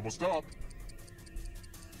 Time is almost up.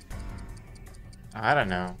 I don't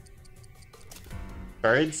know.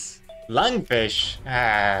 Birds? Lungfish.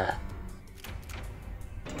 Ah.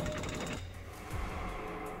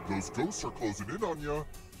 Those ghosts are closing in on ya.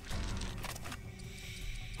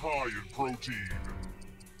 High in protein.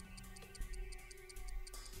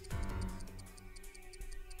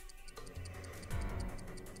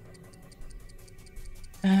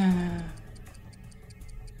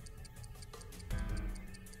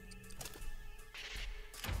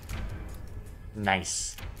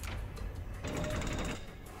 Nice.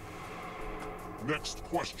 Next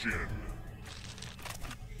question.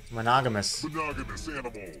 Monogamous. Monogamous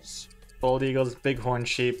animals. Bald eagles, bighorn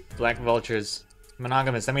sheep, black vultures.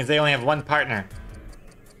 Monogamous. That means they only have one partner.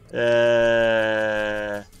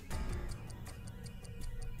 I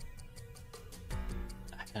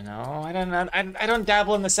don't know. I don't know. I don't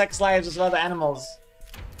dabble in the sex lives of other animals.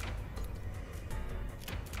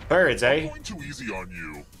 Birds, eh? Going too easy on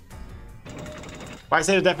you. Why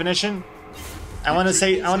say the definition? I wanted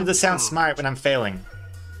to sound smart when I'm failing.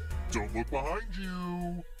 Don't look behind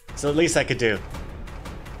you. So at least I could do.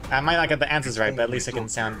 I might not get the answers right, but at least I can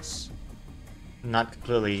sound not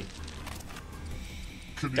completely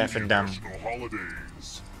deaf and dumb. National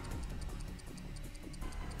holidays.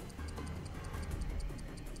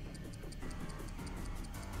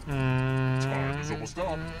 Time is almost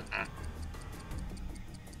up.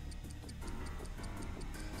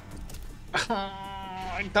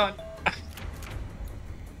 I thought.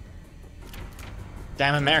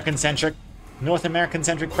 Damn American-centric, North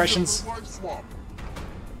American-centric questions. Life swap.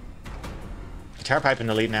 Guitar pipe in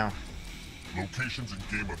the lead now. Locations in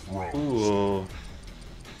Game of Thrones. Ooh.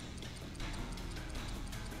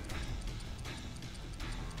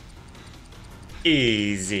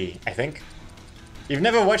 Easy, I think. You've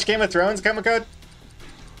never watched Game of Thrones, Code?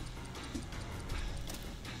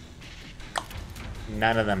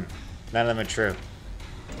 None of them. None of them are true.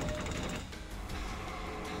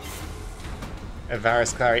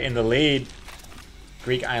 Avaris Clary in the lead.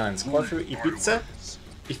 Greek islands. Corfu, Ibiza?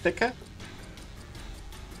 Ithaca?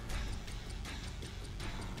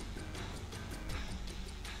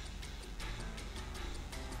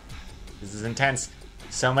 This is intense.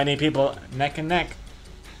 So many people neck and neck.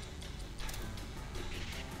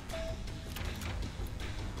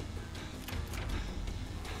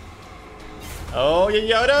 Oh,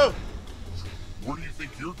 Yodo! Where do you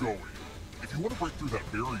think you're going? If you want to break through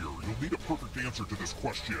that barrier, you'll need a perfect answer to this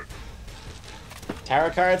question. Tarot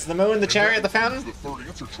cards, the moon, the chariot, the fountain? The third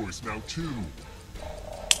answer choice now, too.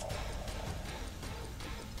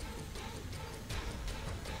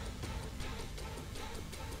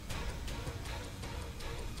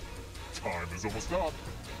 Time is almost up.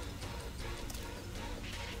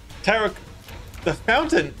 Tarot... The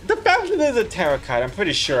fountain? The fountain is a tarot card. I'm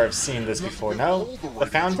pretty sure I've seen this before, no? The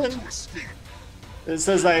fountain? This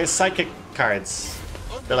is like psychic cards.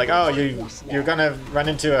 They're like, oh, you're gonna run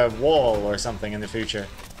into a wall or something in the future.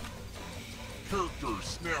 Characters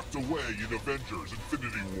snapped away in Avengers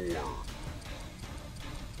Infinity War.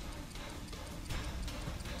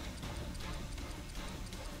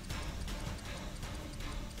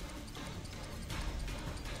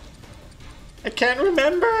 I can't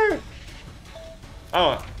remember!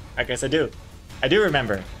 Oh, I guess I do. I do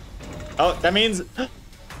remember. Oh, that means...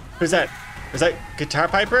 Who's that? Is that Guitar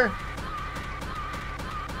Piper?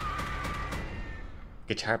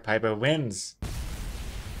 Guitar Piper wins.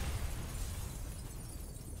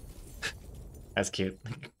 That's cute.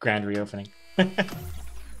 Grand reopening.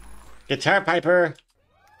 Guitar Piper!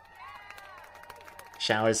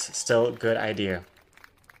 Showers still a good idea.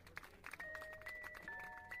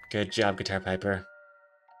 Good job, Guitar Piper.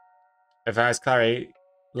 Avaris Clary,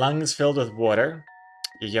 lungs filled with water.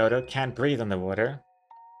 Yoda can't breathe on the water.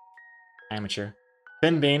 Amateur.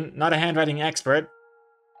 Finbean, not a handwriting expert.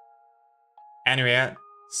 Anria,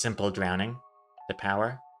 simple drowning. The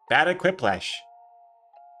power. Bad at Quiplash.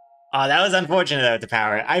 Oh, that was unfortunate though, the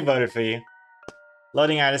power. I voted for you.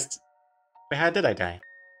 Loading artist. Wait, how did I die?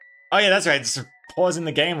 Oh yeah, that's right. Just pausing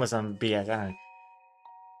the game with some BS. I don't know.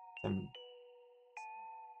 Some...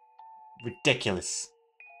 Ridiculous.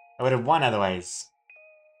 I would have won otherwise.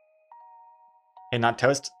 Hey, Not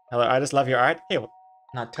Toast. Hello, artist. Love your art. Hey,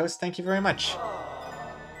 Not Toast. Thank you very much.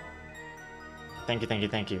 Thank you, thank you,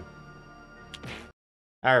 thank you.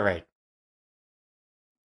 Alright.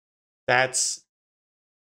 That's...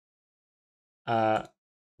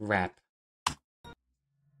 wrap.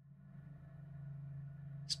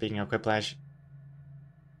 Speaking of Quiplash,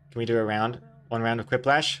 can we do a round? One round of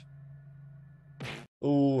Quiplash?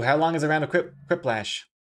 Ooh, how long is a round of Quiplash?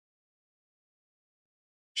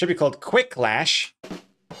 Should be called Quicklash.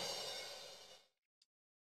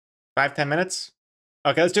 5-10 minutes?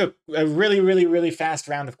 Okay, let's do a really, really, really fast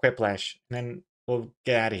round of Quiplash, and then we'll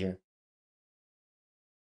get out of here.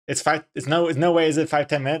 It's no way is it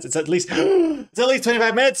 5-10 minutes. It's at least it's at least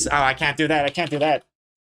 25 minutes. Oh, I can't do that. I can't do that.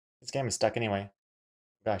 This game is stuck anyway.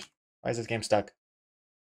 Gosh, why is this game stuck?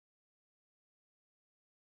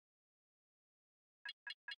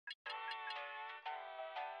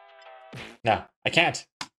 No, I can't.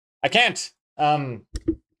 I can't.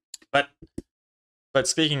 But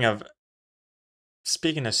speaking of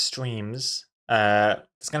streams,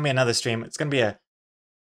 there's gonna be another stream. It's gonna be a...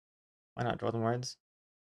 Why not draw them words?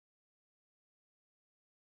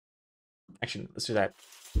 Actually, let's do that.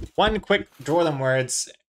 One quick draw them words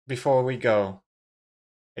before we go.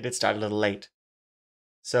 I did start a little late.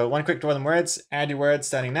 So one quick draw them words. Add your words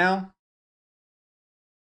starting now.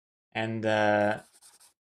 And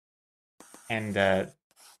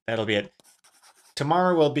that'll be it.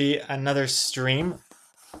 tomorrow will be another stream.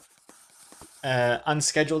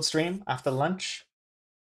 Unscheduled stream after lunch.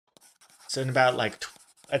 So in about like,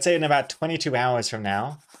 I'd say in about 22 hours from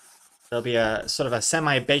now, there'll be a sort of a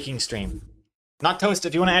semi-baking stream. Not Toast,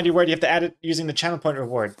 if you want to add your word, you have to add it using the channel point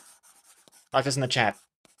reward. Not just in the chat.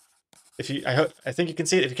 If you, I think you can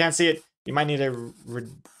see it. If you can't see it, you might need to,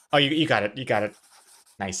 oh, you got it, you got it.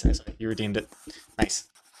 Nice, you redeemed it. Nice.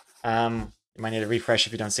 You might need to refresh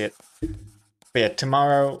if you don't see it. But yeah,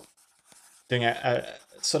 tomorrow, doing a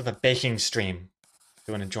sort of a baking stream. If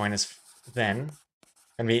you want to join us then.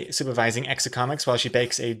 I'm going to be supervising Exocomics while she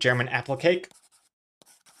bakes a German apple cake.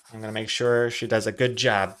 I'm going to make sure she does a good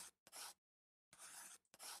job.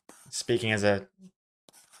 Speaking as a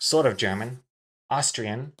sort of German,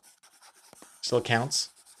 Austrian, still counts.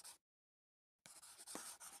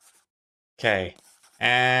 Okay,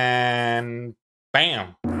 and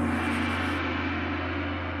bam.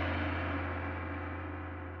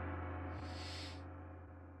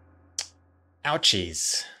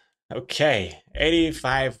 Ouchies. Okay,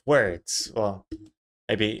 85 words. Well,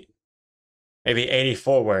 maybe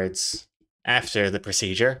 84 words after the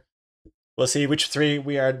procedure. We'll see which 3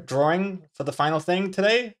 we are drawing for the final thing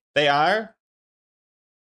today. They are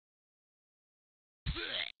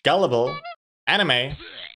Gullible, Anime,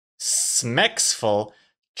 Smexful,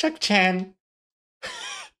 Chuck-chan,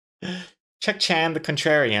 Chuck-chan the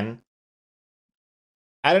Contrarian.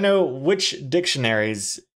 I don't know which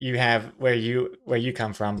dictionaries you have where you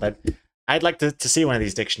come from, but I'd like to see one of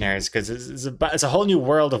these dictionaries because it's a whole new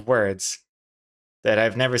world of words that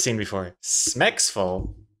I've never seen before.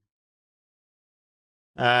 Smexful.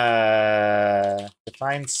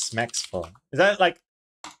 Define Smexful. Is that like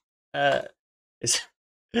is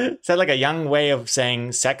that like a young way of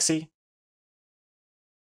saying sexy?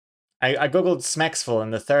 I googled Smexful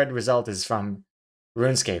and the third result is from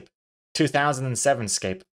RuneScape, 2007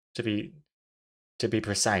 scape to be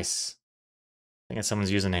precise. I think it's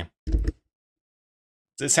someone's username.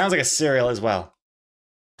 It sounds like a cereal as well.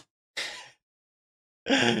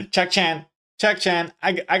 Chuck-chan,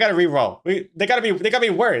 I gotta re-roll. They gotta be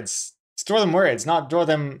words. Just draw them words, not draw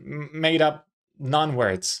them made up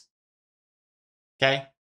non-words. Okay?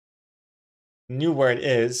 New word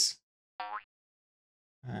is.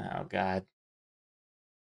 Oh god.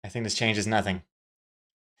 I think this changes nothing.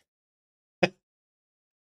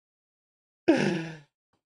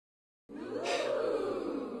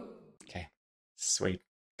 Okay. Sweet.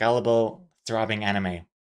 Gullible, throbbing anime.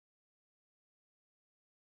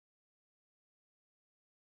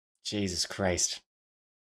 Jesus Christ.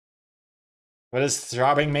 What does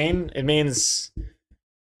throbbing mean? It means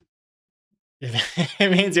it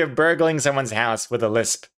means you're burgling someone's house with a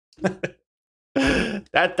lisp.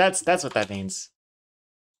 That's what that means.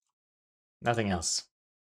 Nothing else.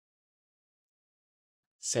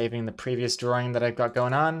 Saving the previous drawing that I've got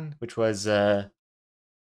going on, which was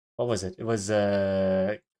what was it? It was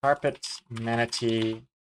carpet, manatee,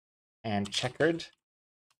 and checkered.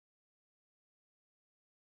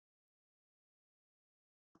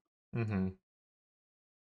 Mm-hmm.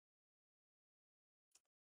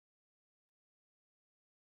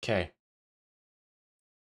 Okay.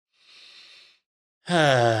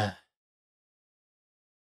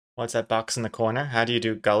 What's that box in the corner? How do you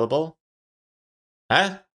do gullible?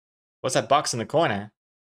 Huh? What's that box in the corner?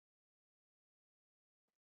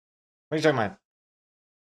 What are you talking about?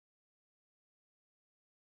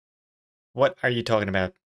 What are you talking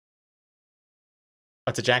about?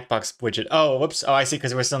 What's a Jackbox widget? Oh, whoops. Oh, I see,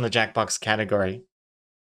 because we're still in the Jackbox category.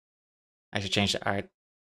 I should change the art.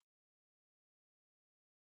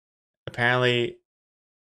 Apparently,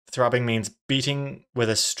 throbbing means beating with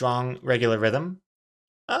a strong, regular rhythm.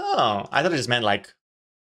 Oh, I thought it just meant like,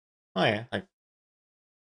 oh yeah, like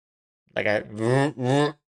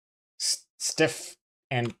a stiff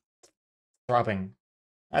and throbbing.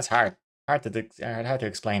 That's hard. Hard to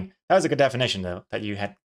explain. That was a good definition, though, that you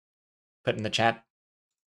had put in the chat.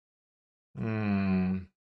 Hmm.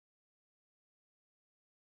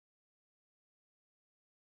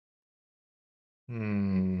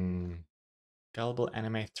 Gullible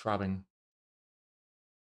anime throbbing.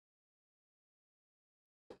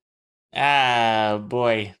 Ah,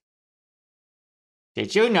 boy.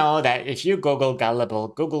 Did you know that if you Google Gullible,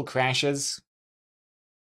 Google crashes?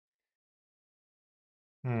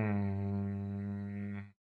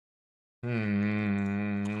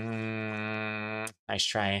 Nice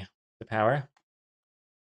try. The power.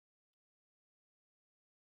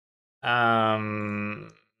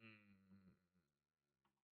 God.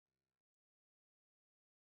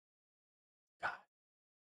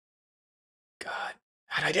 God.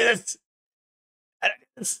 How did I do this? How did I do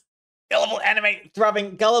this? Gullible anime.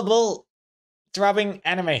 Throbbing. Gullible. Throbbing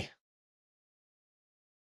anime.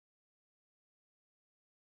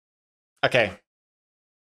 Okay.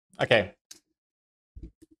 Okay.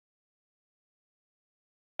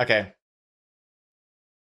 Okay.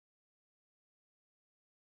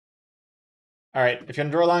 All right. If you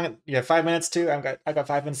want to draw along, you have 5 minutes too. I've got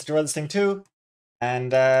 5 minutes to draw this thing too,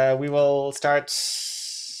 and we will start.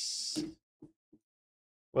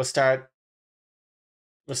 We'll start.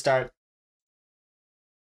 We'll start.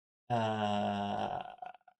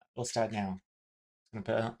 We'll start now. I'm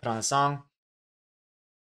gonna put on a song.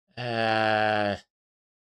 Uh.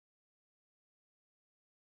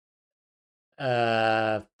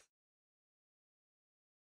 Uh.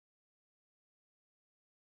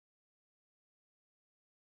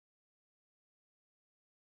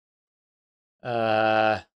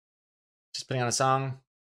 Uh. Just putting on a song.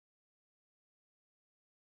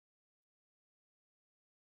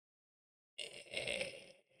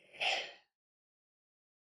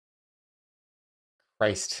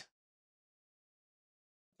 Christ.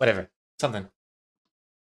 Whatever. Something.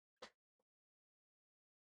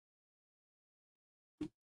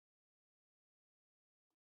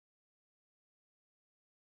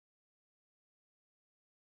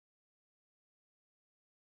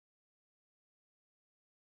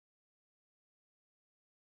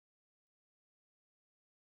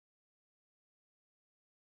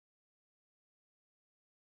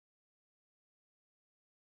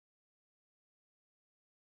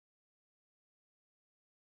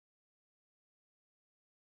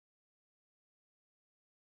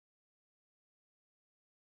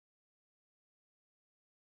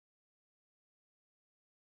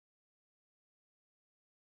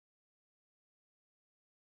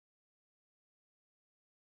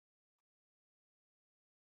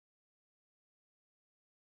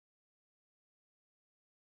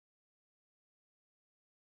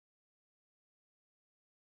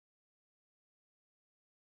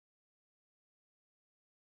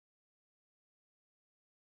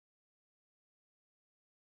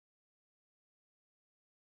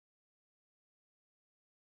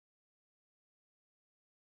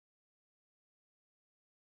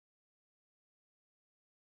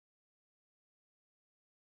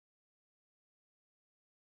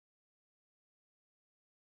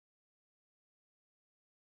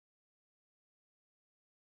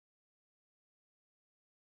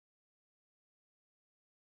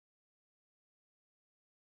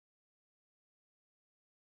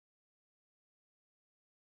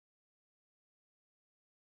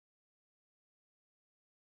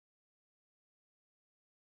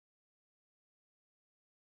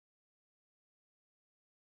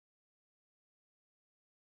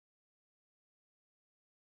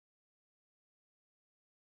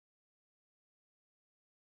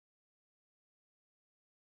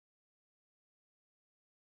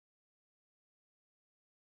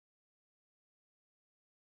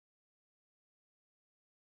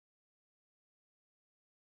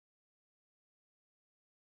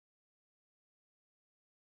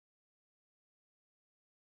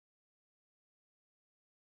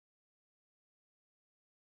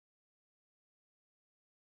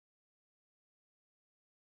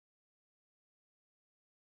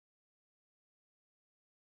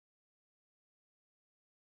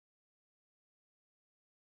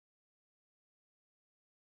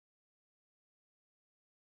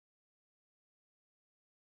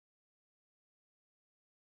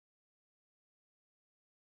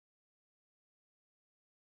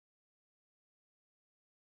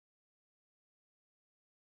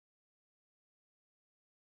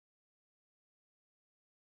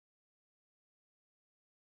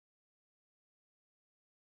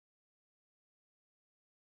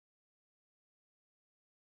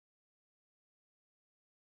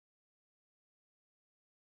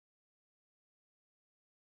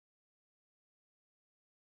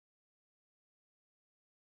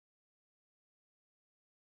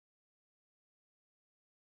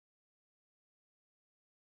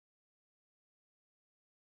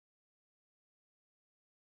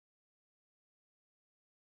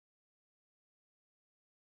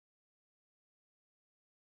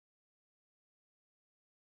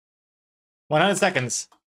 $100 seconds.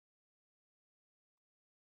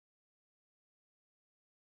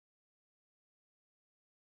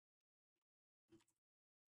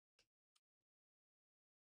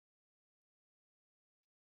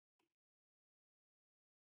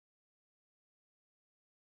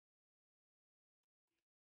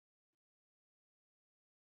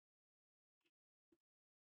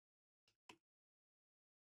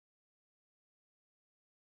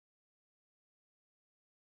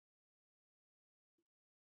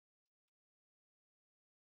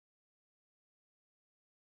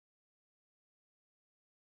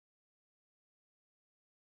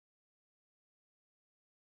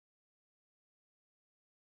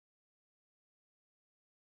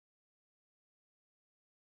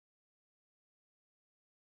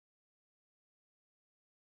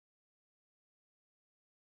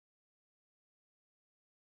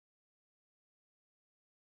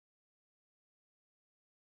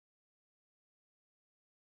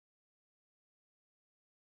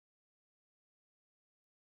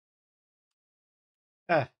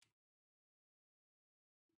 Ah.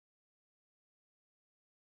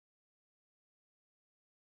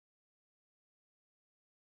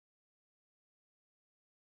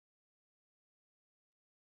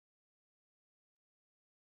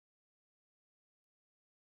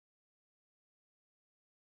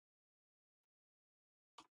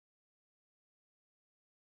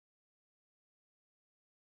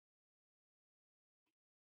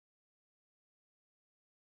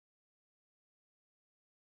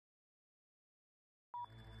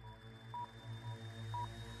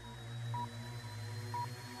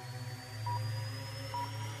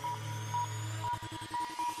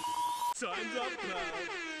 Time's up now.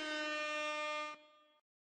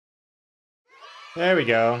 There we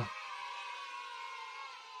go.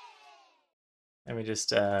 Let me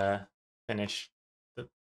just finish the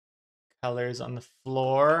colors on the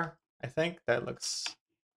floor. I think that looks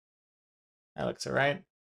alright.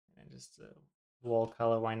 And just wall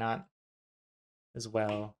color, why not? As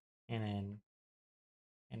well. And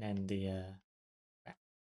then the back,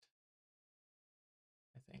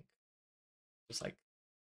 I think. Just like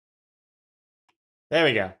there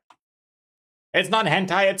we go. It's not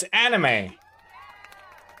hentai, it's anime.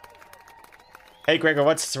 Hey Gregor,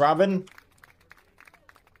 what's throbbing?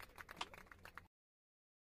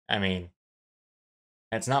 I mean,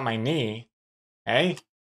 that's not my knee, hey?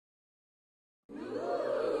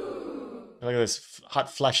 Look at this hot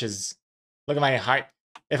flushes. Look at my heart.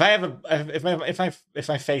 If I have a if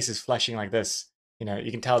my face is flushing like this, you know,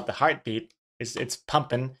 you can tell the heartbeat is it's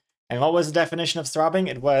pumping. And what was the definition of throbbing?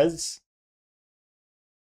 It was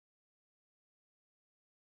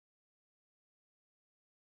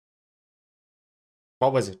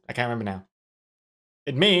what was it? I can't remember now.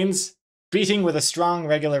 It means beating with a strong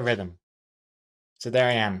regular rhythm. So there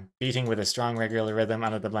I am, beating with a strong regular rhythm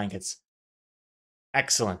under the blankets.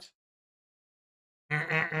 Excellent.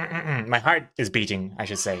 My heart is beating, I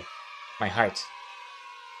should say. My heart.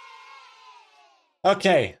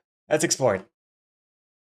 Okay, let's export.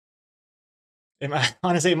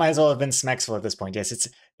 Honestly, it might as well have been Smexful at this point. Yes,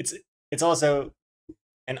 it's also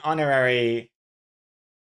an honorary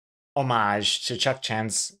homage to Chuck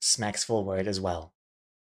Chan's Smexful word as well.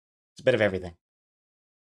 It's a bit of everything.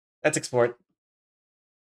 Let's export.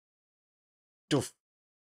 Doof.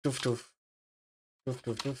 Doof doof. Doof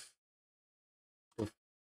doof doof. Doof.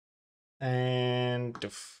 And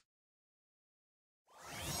doof.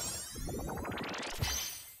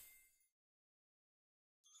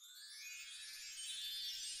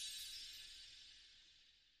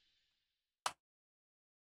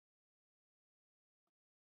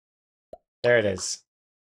 There it is.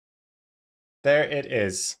 There it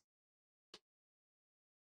is.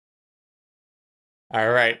 All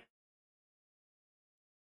right.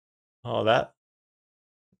 All that.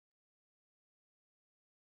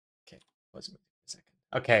 Okay. Pause it for a second.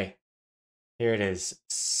 Okay. Here it is.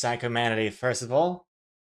 Psychomanity, first of all.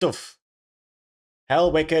 Doof.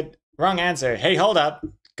 Hell wicked. Wrong answer. Hey, hold up.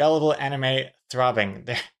 Gullible anime throbbing.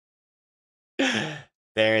 There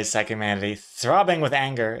is Psychomanity throbbing with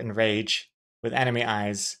anger and rage, with enemy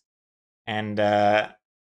eyes, and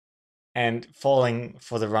falling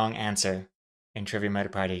for the wrong answer in Trivia Murder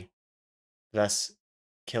Party, thus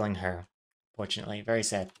killing her. Fortunately, very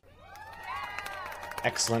sad.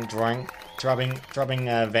 Excellent drawing, throbbing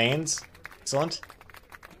veins. Excellent.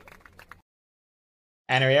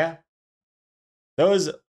 Anaria.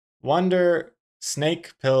 Those wonder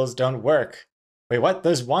snake pills don't work. Wait, what?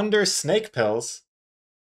 Those wonder snake pills?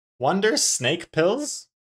 Wonder snake pills?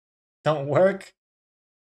 Don't work?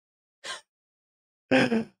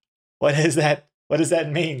 What is that? What does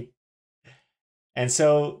that mean? And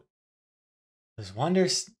so, those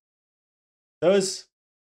wonders... Those...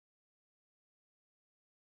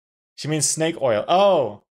 She means snake oil.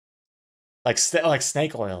 Oh! Like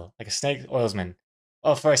snake oil. Like a snake oilsman.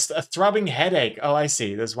 Oh, for a throbbing headache. Oh, I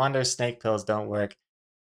see. Those wonder snake pills don't work.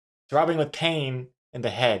 Throbbing with pain in the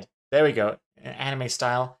head. There we go. Anime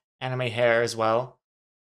style. Anime hair as well.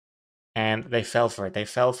 And they fell for it. They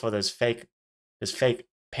fell for those fake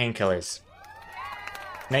painkillers.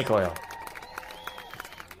 Snake oil.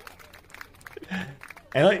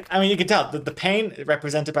 And like, I mean, you can tell the pain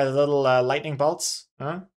represented by the little lightning bolts.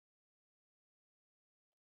 Huh?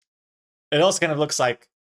 It also kind of looks like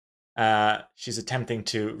she's attempting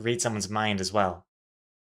to read someone's mind as well.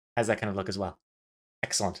 Has that kind of look as well.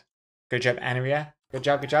 Excellent. Good job, Anaria. Good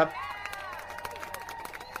job, good job.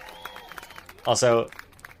 Also,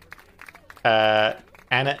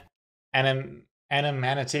 Animanity.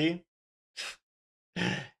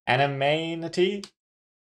 Animanity.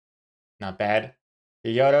 Not bad.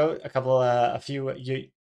 Yodo, a few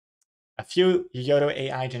A few Yodo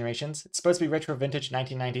AI generations. It's supposed to be retro vintage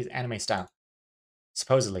 1990s anime style.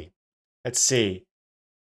 Supposedly. Let's see.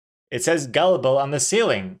 It says gullible on the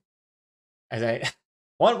ceiling. As I,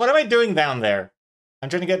 what am I doing down there? I'm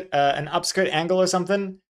trying to get an upskirt angle or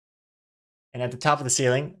something. And at the top of the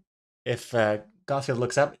ceiling, if Garfield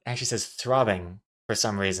looks up, it actually says throbbing for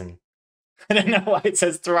some reason. I don't know why it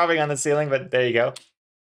says throbbing on the ceiling, but there you go.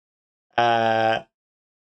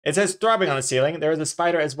 It says throbbing on the ceiling. There is a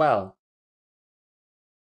spider as well.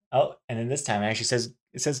 Oh, and then this time it actually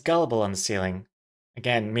says gullible on the ceiling.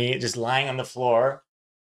 Again, me just lying on the floor,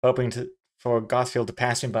 hoping for Garfield to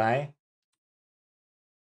pass me by.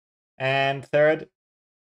 And third,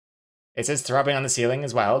 it says throbbing on the ceiling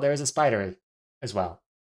as well. There is a spider as well.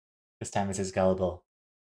 This time it says gullible.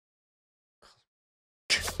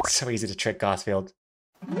 So easy to trick Garfield.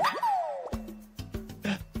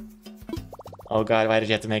 Oh god, why did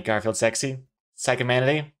you have to make Garfield sexy?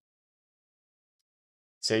 Psychomanity?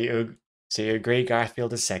 So you agree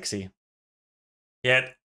Garfield is sexy.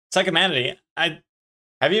 Yet, Psychomanity,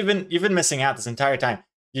 you've been missing out this entire time.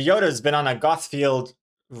 Yoda's been on a Gothfield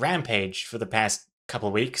rampage for the past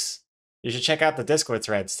couple weeks. You should check out the Discord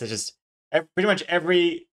threads. There's just pretty much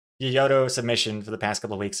every Yodo submission for the past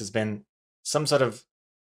couple weeks has been some sort of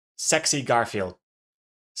sexy Garfield.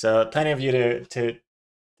 So plenty of you to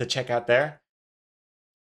check out there.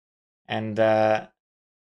 And I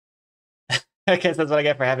guess that's what I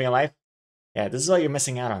get for having a life. Yeah, this is what you're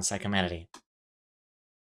missing out on, Psychomanity.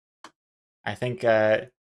 I think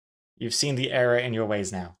you've seen the error in your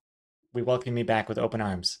ways now. We welcome you back with open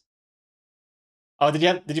arms. Oh, did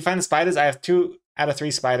you find the spiders? I have 2 out of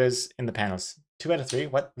 3 spiders in the panels. 2 out of 3?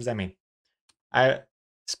 What does that mean?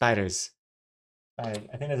 Spiders. I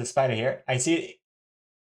think there's a spider here. I see.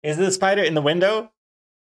 Is there a spider in the window?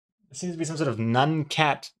 There seems to be some sort of nun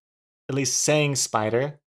cat, at least saying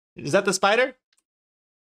spider. Is that the spider?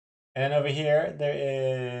 And over here,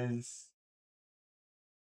 there is...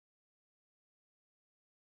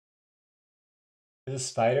 There's a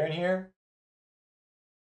spider in here?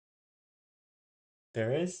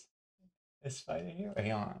 There is a spider here? Wait,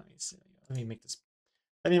 hold on. Let me make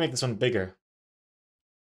this one bigger.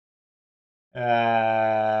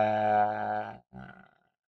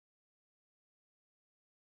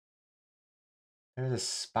 There's a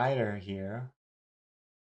spider here.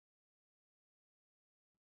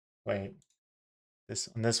 Wait, this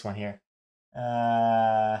one here.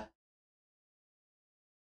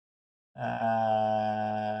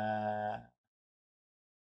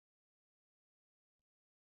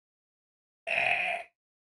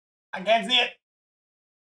 I can't see it.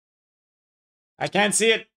 I can't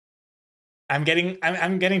see it. I'm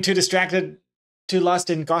getting too distracted, too lost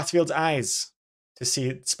in Gothfield's eyes to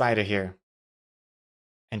see spider here.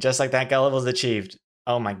 And just like that, Gullible's achieved.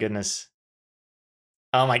 Oh my goodness.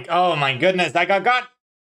 Oh my goodness, I got!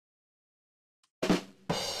 Okay,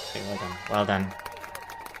 well done. Well done.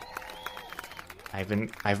 I've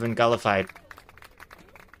been gullified.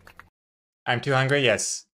 I'm too hungry,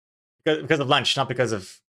 yes. Because of lunch, not because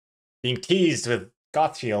of being teased with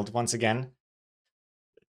Gothfield once again.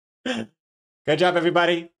 Good job,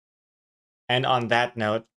 everybody. And on that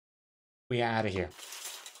note, we are out of here.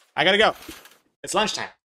 I gotta go. It's lunchtime.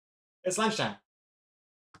 It's lunchtime.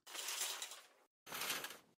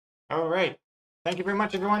 All right. Thank you very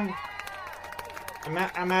much, everyone. I'm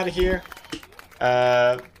out of here.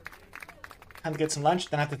 Time to get some lunch.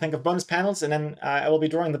 Then I have to think of bonus panels, and then I will be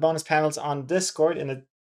drawing the bonus panels on Discord in a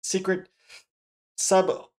secret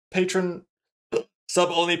sub-only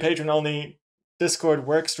patron-only Discord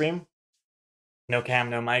work stream. No cam,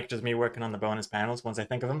 no mic, just me working on the bonus panels once I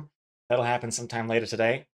think of them. That'll happen sometime later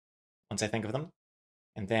today, once I think of them.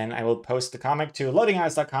 And then I will post the comic to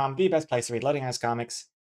loadinghours.com, the best place to read Loading Hours comics,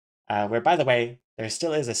 where, by the way, there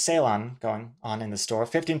still is a sale going on in the store.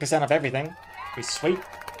 15% off everything. Pretty sweet.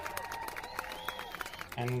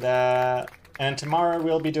 And tomorrow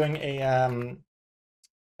we'll be doing a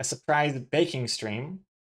surprise baking stream,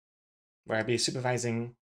 where I'll be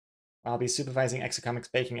supervising Exocomics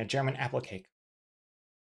baking a German apple cake.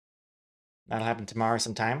 That'll happen tomorrow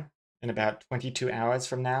sometime, in about 22 hours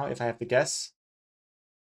from now, if I have to guess.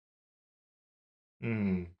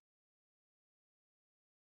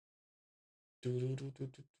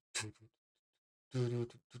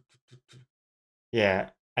 Yeah,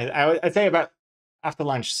 I'd say about after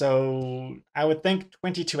lunch, so I would think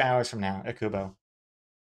 22 hours from now, Akubo.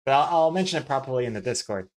 But I'll mention it properly in the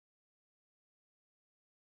Discord.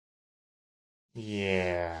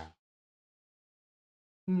 Yeah.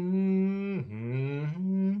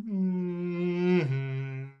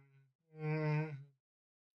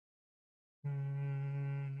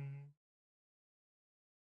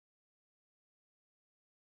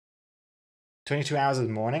 22 hours of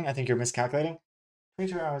morning. I think you're miscalculating.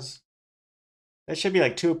 22 hours. That should be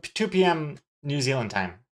like 2 p.m. New Zealand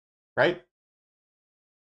time, right?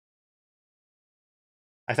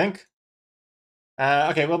 I think.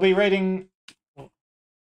 Okay, we'll be raiding.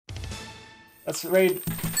 Let's raid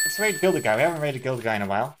Gildaguy. We haven't raided Gildaguy in a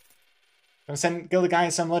while. Gonna send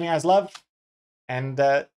Gildaguy some Loading Eyes love. And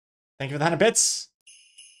thank you for the 100 bits.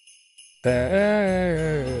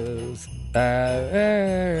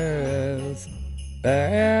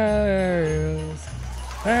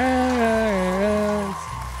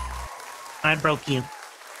 I broke you.